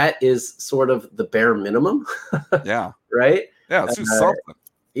that is sort of the bare minimum. Yeah. Right. Yeah. Let's do something.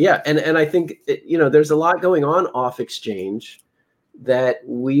 Yeah, and I think there's a lot going on off exchange that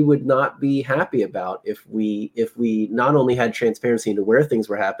we would not be happy about if we not only had transparency into where things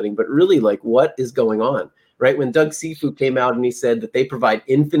were happening, but really like what is going on, right? When Doug Sifu came out and he said that they provide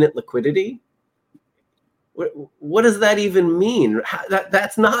infinite liquidity, what does that even mean?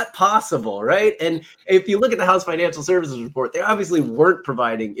 That's not possible, right? And if you look at the House Financial Services report, they obviously weren't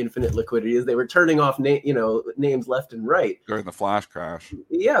providing infinite liquidity as they were turning off names left and right during the flash crash.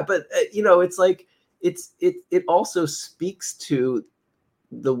 Yeah, but it's like it also speaks to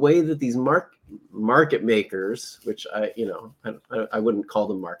the way that these market makers, which I wouldn't call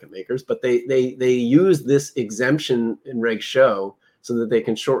them market makers, but they use this exemption in Reg Show so that they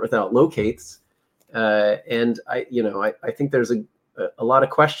can short without locates. And I think there's a lot of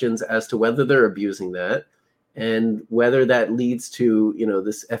questions as to whether they're abusing that and whether that leads to,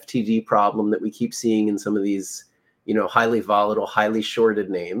 this FTD problem that we keep seeing in some of these, highly volatile, highly shorted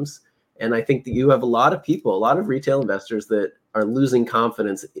names. And I think that you have a lot of people, a lot of retail investors that are losing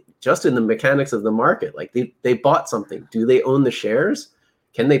confidence just in the mechanics of the market. Like they bought something. Do they own the shares?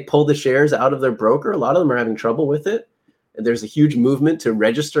 Can they pull the shares out of their broker? A lot of them are having trouble with it. And there's a huge movement to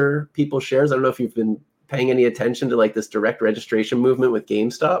register people's shares. I don't know if you've been paying any attention to like this direct registration movement with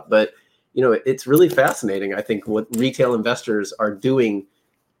GameStop, but it's really fascinating, I think, what retail investors are doing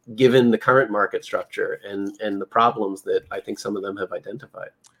given the current market structure and the problems that I think some of them have identified.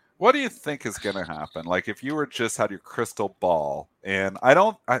 What do you think is going to happen? Like if you were just had your crystal ball, and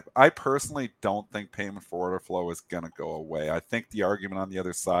I personally don't think payment for order flow is going to go away. I think the argument on the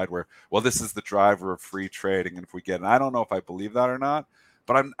other side where, well, this is the driver of free trading, and if we get it, I don't know if I believe that or not.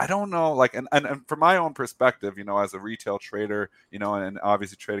 But I don't know, like, and from my own perspective, as a retail trader, and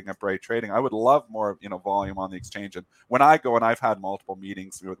obviously trading at Bright Trading, I would love more, volume on the exchange. And when I go, and I've had multiple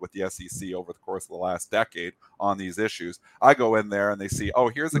meetings with the SEC over the course of the last decade on these issues, I go in there and they see, oh,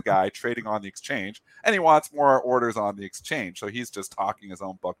 here's a guy trading on the exchange, and he wants more orders on the exchange. So he's just talking his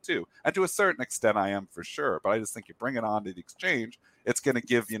own book too. And to a certain extent, I am for sure. But I just think you bring it on to the exchange, it's going to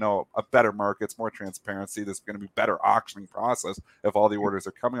give, a better market, it's more transparency. There's going to be better auctioning process if all the orders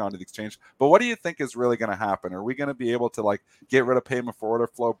are coming onto the exchange. But what do you think is really going to happen? Are we going to be able to like get rid of payment for order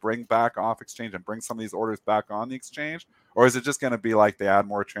flow, bring back off exchange and bring some of these orders back on the exchange? Or is it just going to be like they add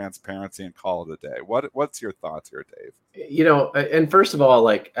more transparency and call it a day? What's your thoughts here, Dave? And first of all,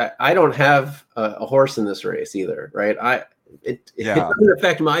 like I don't have a horse in this race either, right? It doesn't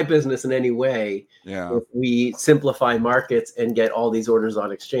affect my business in any way if we simplify markets and get all these orders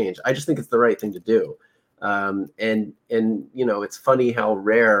on exchange. I just think it's the right thing to do. And it's funny how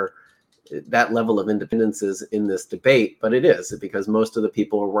rare that level of independence is in this debate, but it is because most of the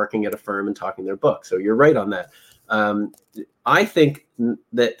people are working at a firm and talking their book. So you're right on that. I think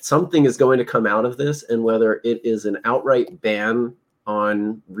that something is going to come out of this, and whether it is an outright ban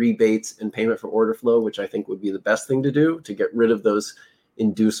on rebates and payment for order flow, which I think would be the best thing to do to get rid of those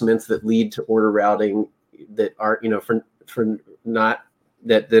inducements that lead to order routing that aren't, for not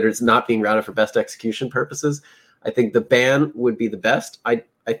that is not being routed for best execution purposes. I think the ban would be the best. I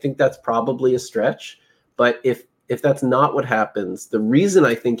think that's probably a stretch, but if that's not what happens, the reason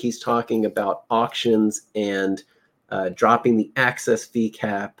I think he's talking about auctions and dropping the access fee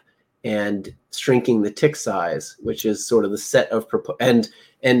cap and shrinking the tick size, which is sort of the set of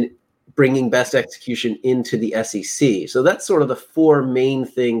and bringing best execution into the SEC. So that's sort of the four main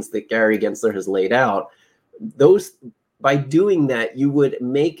things that Gary Gensler has laid out. Those, by doing that, you would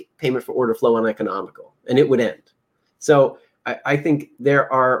make payment for order flow uneconomical, and it would end. So I think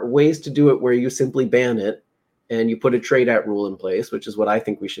there are ways to do it where you simply ban it and you put a trade out rule in place, which is what I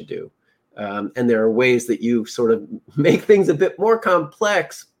think we should do. And there are ways that you sort of make things a bit more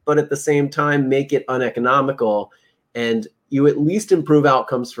complex, but at the same time make it uneconomical, and you at least improve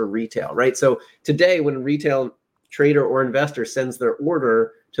outcomes for retail, right? So today, when a retail trader or investor sends their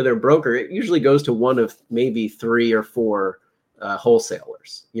order to their broker, it usually goes to one of maybe 3 or 4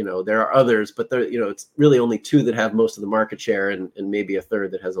 wholesalers. There are others, but it's really only 2 that have most of the market share, and maybe a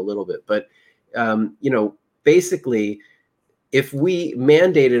third that has a little bit. But basically, if we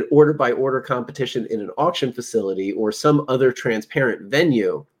mandated order by order competition in an auction facility or some other transparent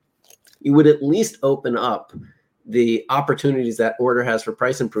venue, you would at least open up the opportunities that order has for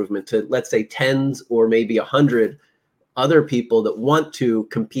price improvement to, let's say, tens or maybe 100 other people that want to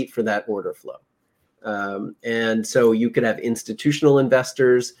compete for that order flow. And so you could have institutional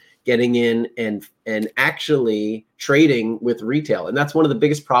investors getting in and actually trading with retail. And that's one of the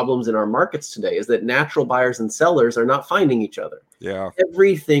biggest problems in our markets today, is that natural buyers and sellers are not finding each other. Yeah.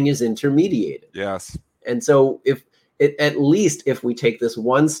 Everything is intermediated. Yes. And so at least if we take this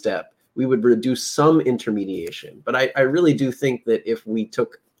one step, we would reduce some intermediation. But I really do think that if we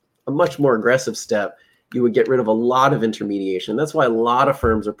took a much more aggressive step, you would get rid of a lot of intermediation. That's why a lot of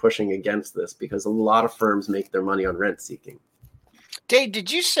firms are pushing against this, because a lot of firms make their money on rent seeking. Dave, did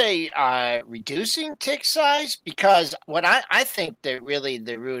you say reducing tick size? Because what I think that really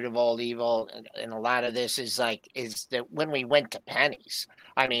the root of all evil in a lot of this is that when we went to pennies,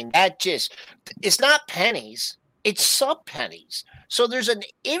 I mean, it's not pennies, it's sub pennies. So there's an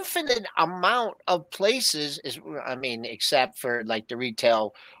infinite amount of places, except for like the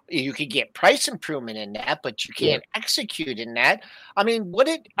retail, you could get price improvement in that, but you can't execute in that.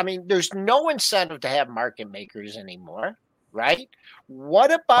 There's no incentive to have market makers anymore, right?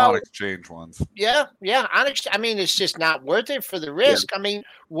 What about on exchange ones? Yeah. It's just not worth it for the risk. Yeah.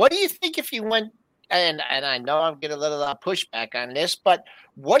 What do you think if you went, and I know I'm getting a little pushback on this, but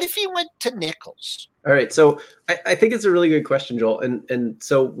what if you went to nickels? All right. So I think it's a really good question, Joel. And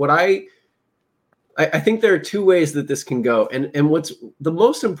so what I think there are 2 ways that this can go. And what's the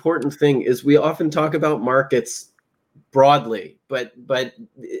most important thing is we often talk about markets broadly, but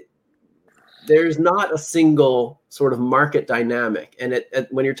there's not a single sort of market dynamic. And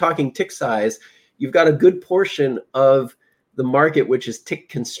when you're talking tick size, you've got a good portion of the market which is tick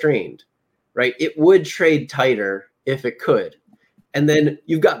constrained, right? It would trade tighter if it could. And then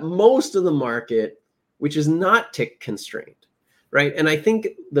you've got most of the market which is not tick constrained, right? And I think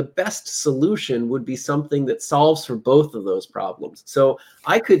the best solution would be something that solves for both of those problems. So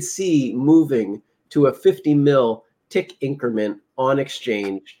I could see moving to a 50 mil tick increment on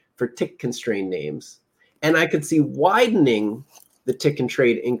exchange for tick constrained names. And I could see widening the tick and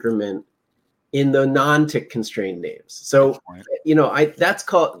trade increment in the non-tick constrained names. So, that's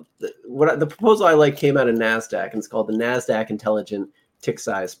called the proposal I like came out of NASDAQ, and it's called the NASDAQ Intelligent Tick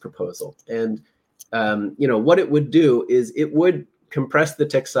Size Proposal. And, what it would do is it would compress the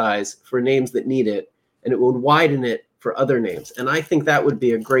tick size for names that need it, and it would widen it for other names. And I think that would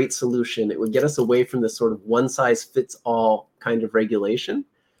be a great solution. It would get us away from this sort of one size fits all kind of regulation.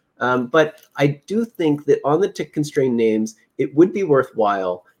 But I do think that on the tick constrained names, it would be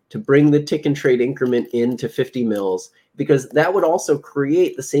worthwhile to bring the tick and trade increment into 50 mils, because that would also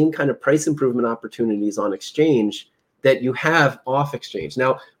create the same kind of price improvement opportunities on exchange that you have off exchange.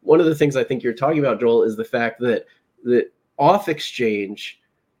 Now, one of the things I think you're talking about, Joel, is the fact that off exchange,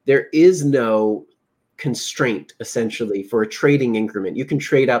 there is no constraint essentially for a trading increment. You can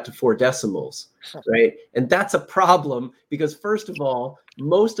trade out to 4 decimals, right? And that's a problem because, first of all,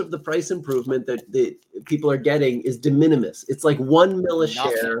 most of the price improvement that the people are getting is de minimis. It's like 1 mil a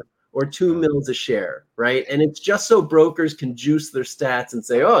share or 2 mils a share, right? And it's just so brokers can juice their stats and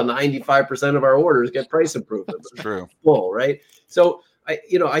say, 95% of our orders get price improvement. That's true. Full, right? So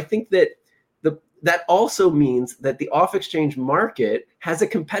I think that that also means that the off-exchange market has a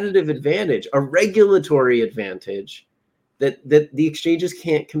competitive advantage, a regulatory advantage that the exchanges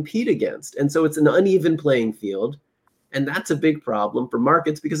can't compete against. And so it's an uneven playing field. And that's a big problem for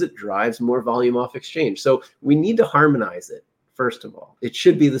markets because it drives more volume off exchange. So we need to harmonize it, first of all. It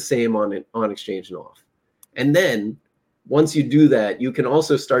should be the same on exchange and off. And then once you do that, you can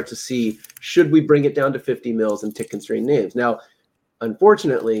also start to see, should we bring it down to 50 mils and tick constrained names? Now,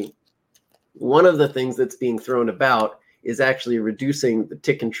 unfortunately, one of the things that's being thrown about is actually reducing the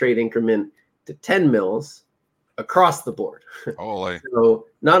tick and trade increment to 10 mils across the board. Holy. So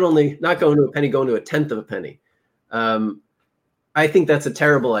not going to a penny, going to a tenth of a penny. I think that's a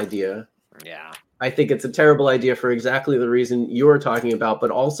terrible idea. Yeah. I think it's a terrible idea for exactly the reason you're talking about, but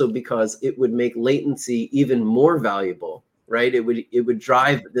also because it would make latency even more valuable, right? It would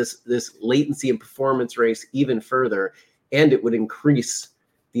drive this latency and performance race even further, and it would increase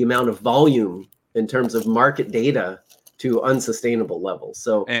the amount of volume in terms of market data to unsustainable levels.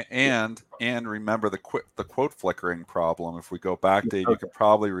 So and remember the quote flickering problem. If we go back, Dave, you could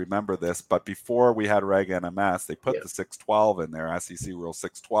probably remember this, but before we had Reg NMS, they put the 612 in there, SEC Rule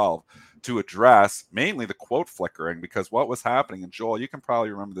 612, to address mainly the quote flickering, because what was happening, and Joel, you can probably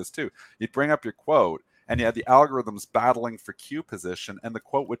remember this too, you'd bring up your quote and you had the algorithms battling for queue position, and the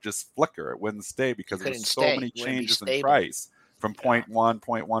quote would just flicker. It wouldn't stay because there was so many changes in price from point one,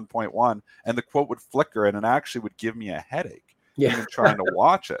 and the quote would flicker and it actually would give me a headache even trying to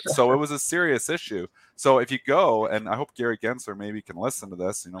watch it. So it was a serious issue. So if you go, and I hope Gary Gensler maybe can listen to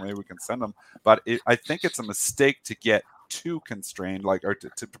this, maybe we can send him, but I think it's a mistake to get too constrained, or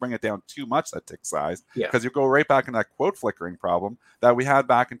to bring it down too much, that tick size, because you go right back in that quote flickering problem that we had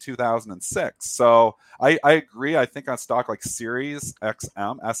back in 2006. So I agree. I think on stock like Series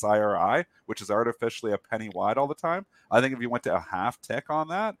XM, SIRI, which is artificially a penny wide all the time, I think if you went to a half tick on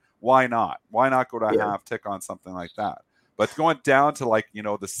that, why not? Why not go to a half tick on something like that? But going down to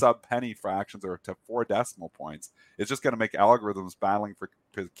the sub penny fractions or to 4 decimal points, it's just going to make algorithms battling for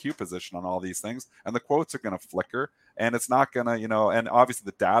queue position on all these things. And the quotes are going to flicker, and it's not going to, and obviously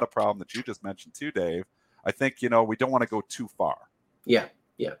the data problem that you just mentioned too, Dave, I think, we don't want to go too far. Yeah.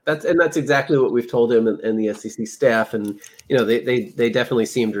 That's exactly what we've told him and the SEC staff. And, they definitely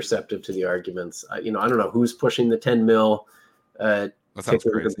seemed receptive to the arguments. I don't know who's pushing the 10 mil. That sounds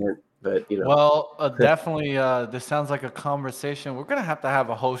crazy. But definitely, this sounds like a conversation. We're gonna have to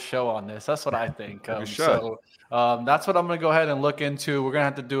have a whole show on this. That's what I think. So that's what I'm gonna go ahead and look into. We're gonna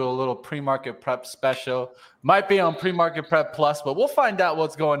have to do a little pre-market prep special. Might be on pre-market prep plus, but we'll find out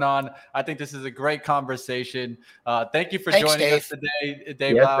what's going on. I think this is a great conversation. Thank you for joining us today,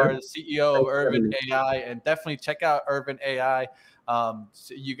 Dave Lauer, the CEO of Urban AI, and definitely check out Urban AI.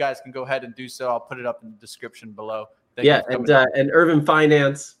 So you guys can go ahead and do so. I'll put it up in the description below. And Urban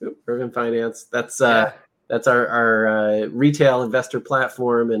Finance. That's our retail investor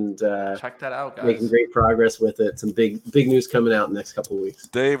platform, and check that out, guys. Making great progress with it. Some big news coming out in the next couple of weeks.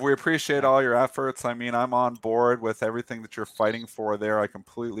 Dave, we appreciate all your efforts. I mean, I'm on board with everything that you're fighting for there. I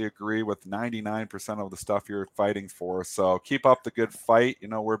completely agree with 99% of the stuff you're fighting for. So keep up the good fight.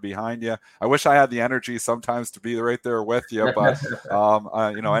 We're behind you. I wish I had the energy sometimes to be right there with you, but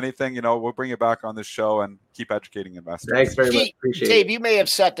anything, we'll bring you back on this show and keep educating investors. Thanks very much. Appreciate Dave, it. you may have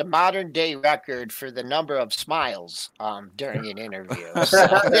set the modern day record for the number of smiles during an interview. So,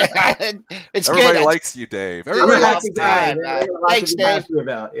 it's everybody good. likes you, Dave. Everybody likes you, Dave. Thanks, Dave.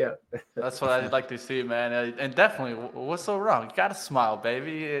 That's what I'd like to see, man. And definitely, what's so wrong? You got to smile,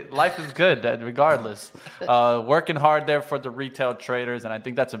 baby. Life is good, regardless. Working hard there for the retail traders, and I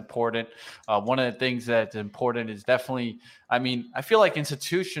think that's important. One of the things that's important is definitely, I feel like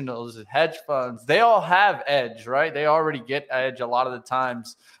institutionals, hedge funds, they all have edge, right? They already get edge a lot of the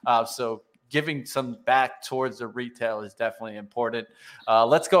times. So giving some back towards the retail is definitely important.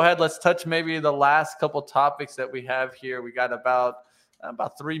 Let's go ahead. Let's touch maybe the last couple topics that we have here. We got about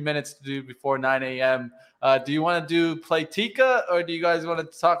 3 minutes to do before 9 a.m. Do you want to do Playtika, or do you guys want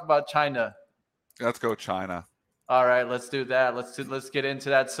to talk about China? Let's go China. All right, let's do that. Let's get into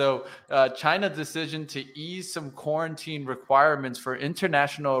that. So China's decision to ease some quarantine requirements for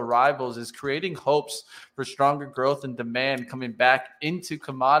international arrivals is creating hopes for stronger growth and demand coming back into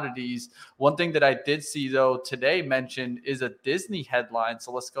commodities. One thing that I did see, though, today mentioned is a Disney headline.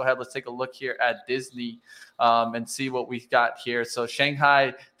 So let's go ahead. Let's take a look here at Disney and see what we've got here. So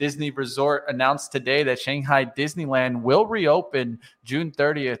Shanghai Disney Resort announced today that Shanghai Disneyland will reopen June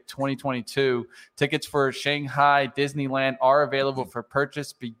 30th, 2022. Tickets for Shanghai Disneyland are available for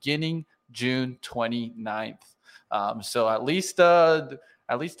purchase beginning June 29th. So at least the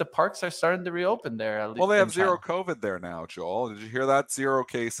parks are starting to reopen there. Well, they have zero COVID there now, Joel. Did you hear that? 0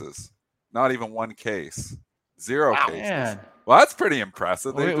 cases. Not even one case. 0 cases. Man. Well, that's pretty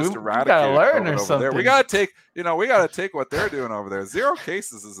impressive. They just eradicated COVID over there. We gotta take what they're doing over there. 0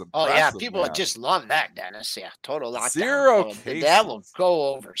 cases is impressive. Oh yeah, people just love that, Dennis. Yeah, total lockdown. 0 cases. That will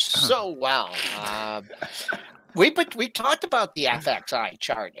go over so well. We talked about the FXI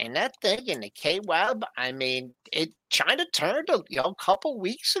chart and that thing in the K-Web. China turned a couple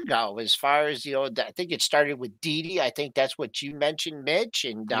weeks ago as far as, I think it started with Didi. I think that's what you mentioned, Mitch,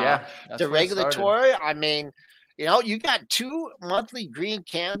 and the regulatory. You got 2 monthly green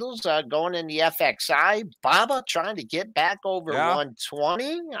candles going in the FXI. Baba trying to get back over Yeah.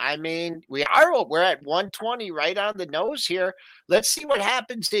 120. I mean, we're at 120 right on the nose here. Let's see what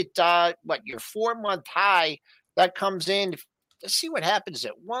happens at your 4-month high that comes in. Let's see what happens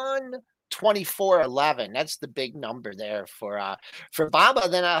at 124.11. That's the big number there for Baba.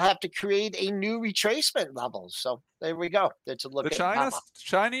 Then I'll have to create a new retracement level. So there we go. That's a look at Baba.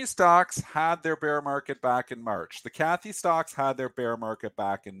 Chinese stocks had their bear market back in March. The Cathy stocks had their bear market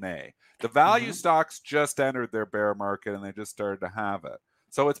back in May. The value stocks just entered their bear market and they just started to have it.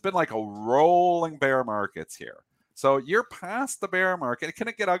 So it's been like a rolling bear markets here. So you're past the bear market. Can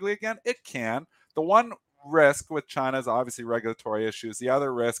it get ugly again? It can. The one risk with China is obviously regulatory issues. The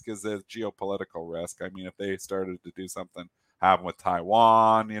other risk is a geopolitical risk. I mean, if they started to do something happen with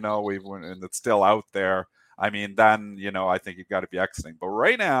Taiwan, and it's still out there. I mean, then, I think you've got to be exiting. But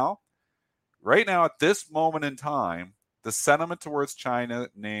right now, at this moment in time, the sentiment towards China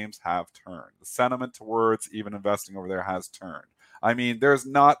names have turned. The sentiment towards even investing over there has turned. I mean, there's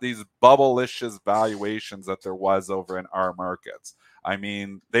not these bubble-licious valuations that there was over in our markets. I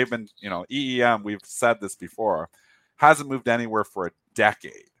mean, they've been, EEM, we've said this before, hasn't moved anywhere for a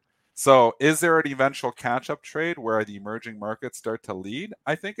decade. So is there an eventual catch-up trade where the emerging markets start to lead?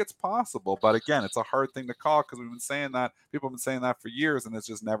 I think it's possible. But again, it's a hard thing to call because we've been saying that. People have been saying that for years, and it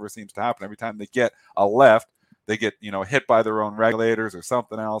just never seems to happen. Every time they get a lift, they get, hit by their own regulators or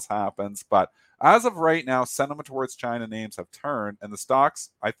something else happens. But as of right now, sentiment towards China names have turned, and the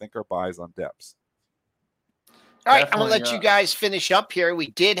stocks, I think, are buys on dips. All right, I'm going to let you guys finish up here. We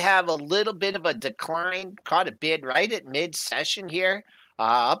did have a little bit of a decline, caught a bid right at mid-session here,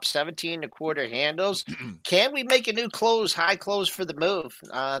 up 17.25 handles. Can we make a new high close for the move?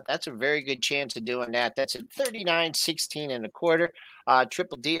 That's a very good chance of doing that. That's at 39.16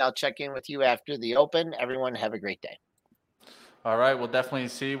 Triple D, I'll check in with you after the open. Everyone have a great day. All right, we'll definitely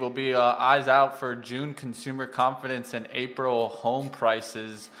see. We'll be eyes out for June consumer confidence and April home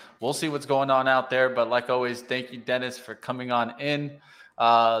prices. We'll see what's going on out there. But like always, thank you, Dennis, for coming on in.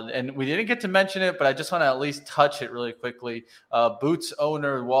 And we didn't get to mention it, but I just want to at least touch it really quickly. Boots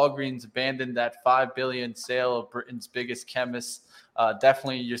owner Walgreens abandoned that $5 billion sale of Britain's biggest chemist.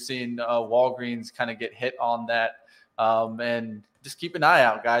 Definitely you're seeing Walgreens kind of get hit on that. And just keep an eye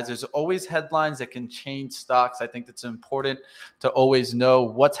out, guys. There's always headlines that can change stocks. I think it's important to always know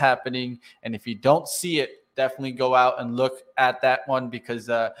what's happening. And if you don't see it, definitely go out and look at that one because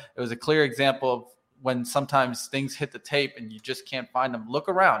it was a clear example of when sometimes things hit the tape and you just can't find them. Look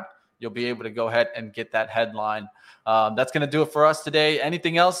around. You'll be able to go ahead and get that headline. That's going to do it for us today.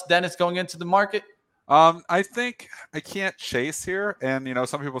 Anything else, Dennis, going into the market? I think I can't chase here. And,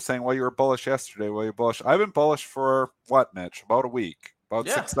 some people saying, well, you were bullish yesterday. Well, you're bullish. I've been bullish for what, Mitch? About a week,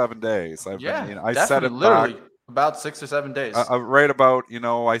 6-7 days. I said it literally back, about 6 or 7 days. Right about,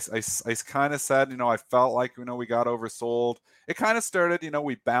 I kind of said, I felt like, we got oversold. It kind of started,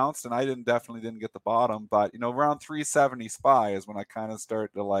 we bounced and I definitely didn't get the bottom, but, around 370 SPY is when I kind of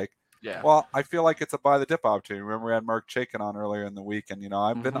started to well, I feel like it's a buy the dip opportunity. Remember we had Mark Chaikin on earlier in the week, and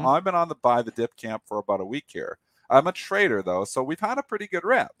I've been on the buy the dip camp for about a week here. I'm a trader though, so we've had a pretty good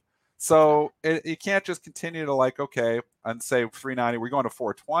rep. So you can't just continue to okay and say 390. We're going to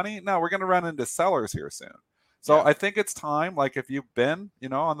 420. No, we're going to run into sellers here soon. So I think it's time. If you've been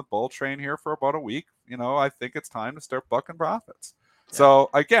on the bull train here for about a week, I think it's time to start bucking profits. So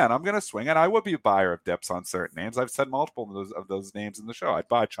again, I'm going to swing it. I would be a buyer of dips on certain names. I've said multiple of those names in the show. I'd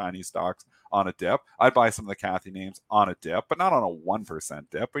buy Chinese stocks on a dip. I'd buy some of the Cathy names on a dip, but not on a 1%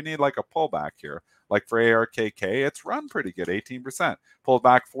 dip. We need a pullback here. Like for ARKK, it's run pretty good, 18%. Pulled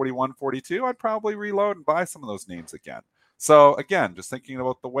back 41, 42. I'd probably reload and buy some of those names again. So again, just thinking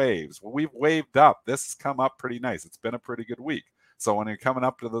about the waves. Well, we've waved up. This has come up pretty nice. It's been a pretty good week. So when you're coming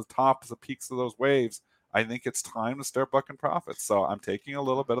up to the tops, the peaks of those waves, I think it's time to start bucking profits. So I'm taking a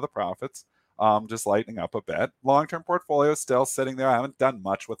little bit of the profits, just lightening up a bit. Long-term portfolio is still sitting there. I haven't done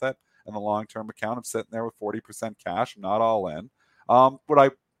much with it in the long-term account. I'm sitting there with 40% cash. I'm not all in. Would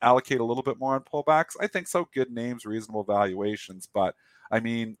I allocate a little bit more on pullbacks? I think so. Good names, reasonable valuations. But I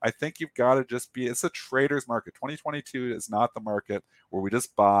think you've got to just it's a trader's market. 2022 is not the market where we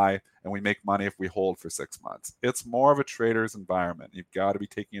just buy and we make money if we hold for 6 months. It's more of a trader's environment. You've got to be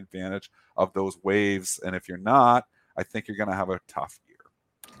taking advantage of those waves. And if you're not, I think you're going to have a tough year.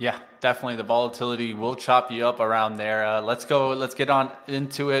 Yeah, definitely. The volatility will chop you up around there. Let's get on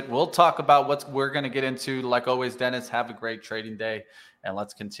into it. We'll talk about what we're going to get into. Like always, Dennis, have a great trading day. And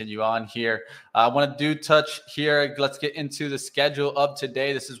let's continue on here. I want to touch here. Let's get into the schedule of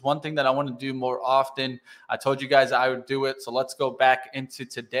today. This is one thing that I want to do more often. I told you guys I would do it. So let's go back into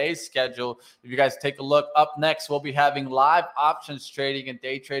today's schedule. If you guys take a look, up next, we'll be having live options trading and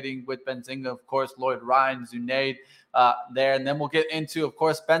day trading with Benzinga, of course, Lloyd Ryan, Zunaid there. And then we'll get into, of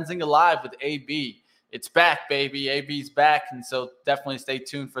course, Benzinga Live with AB. It's back, baby. AB's back. And so definitely stay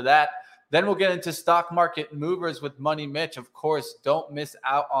tuned for that. Then we'll get into stock market movers with Money Mitch. Of course, don't miss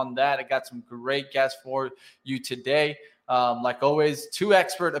out on that. I got some great guests for you today. Like always, 2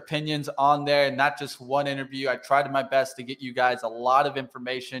 expert opinions on there, not just one interview. I tried my best to get you guys a lot of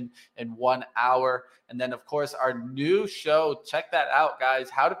information in 1 hour. And then, of course, our new show, check that out, guys,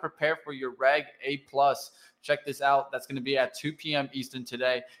 How to Prepare for Your Reg A+. Check this out. That's going to be at 2 p.m. Eastern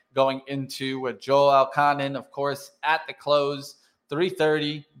today, going into with Joel Elkanan, of course, at the close.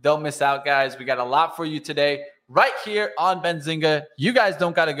 3:30. Don't miss out, guys. We got a lot for you today right here on Benzinga. You guys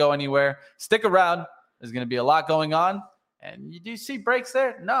don't got to go anywhere. Stick around. There's going to be a lot going on. And you do see breaks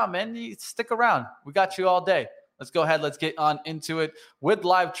there? No, man. You stick around. We got you all day. Let's go ahead. Let's get on into it with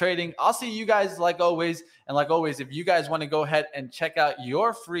live trading. I'll see you guys like always. And like always, if you guys want to go ahead and check out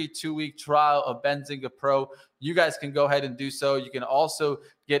your free 2-week trial of Benzinga Pro, you guys can go ahead and do so. You can also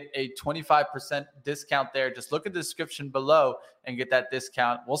get a 25% discount there. Just look at the description below and get that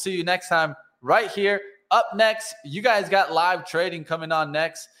discount. We'll see you next time right here. Up next, you guys got live trading coming on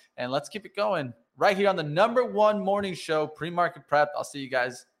next. And let's keep it going right here on the #1 morning show, Pre-Market Prep. I'll see you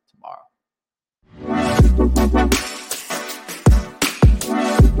guys tomorrow.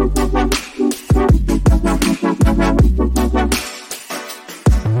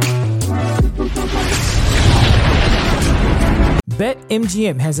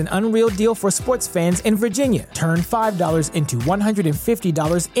 BetMGM has an unreal deal for sports fans in Virginia. Turn $5 into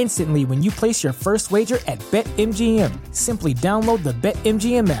 $150 instantly when you place your first wager at BetMGM. Simply download the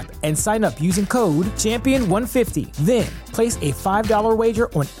BetMGM app and sign up using code Champion150. Then, place a $5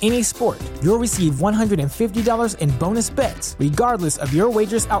 wager on any sport. You'll receive $150 in bonus bets, regardless of your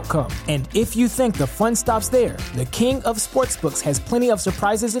wager's outcome. And if you think the fun stops there, the king of sportsbooks has plenty of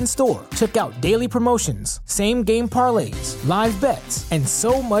surprises in store. Check out daily promotions, same-game parlays, live bets, and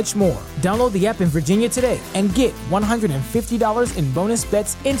so much more. Download the app in Virginia today and get $150 in bonus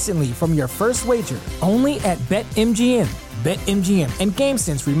bets instantly from your first wager. Only at BetMGM. BetMGM and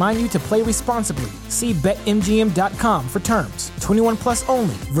GameSense remind you to play responsibly. See BetMGM.com for terms. 21 plus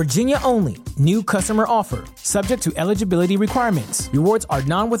only. Virginia only. New customer offer. Subject to eligibility requirements. Rewards are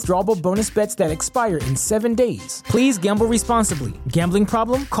non-withdrawable bonus bets that expire in 7 days. Please gamble responsibly. Gambling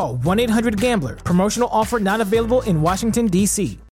problem? Call 1-800-GAMBLER. Promotional offer not available in Washington, D.C.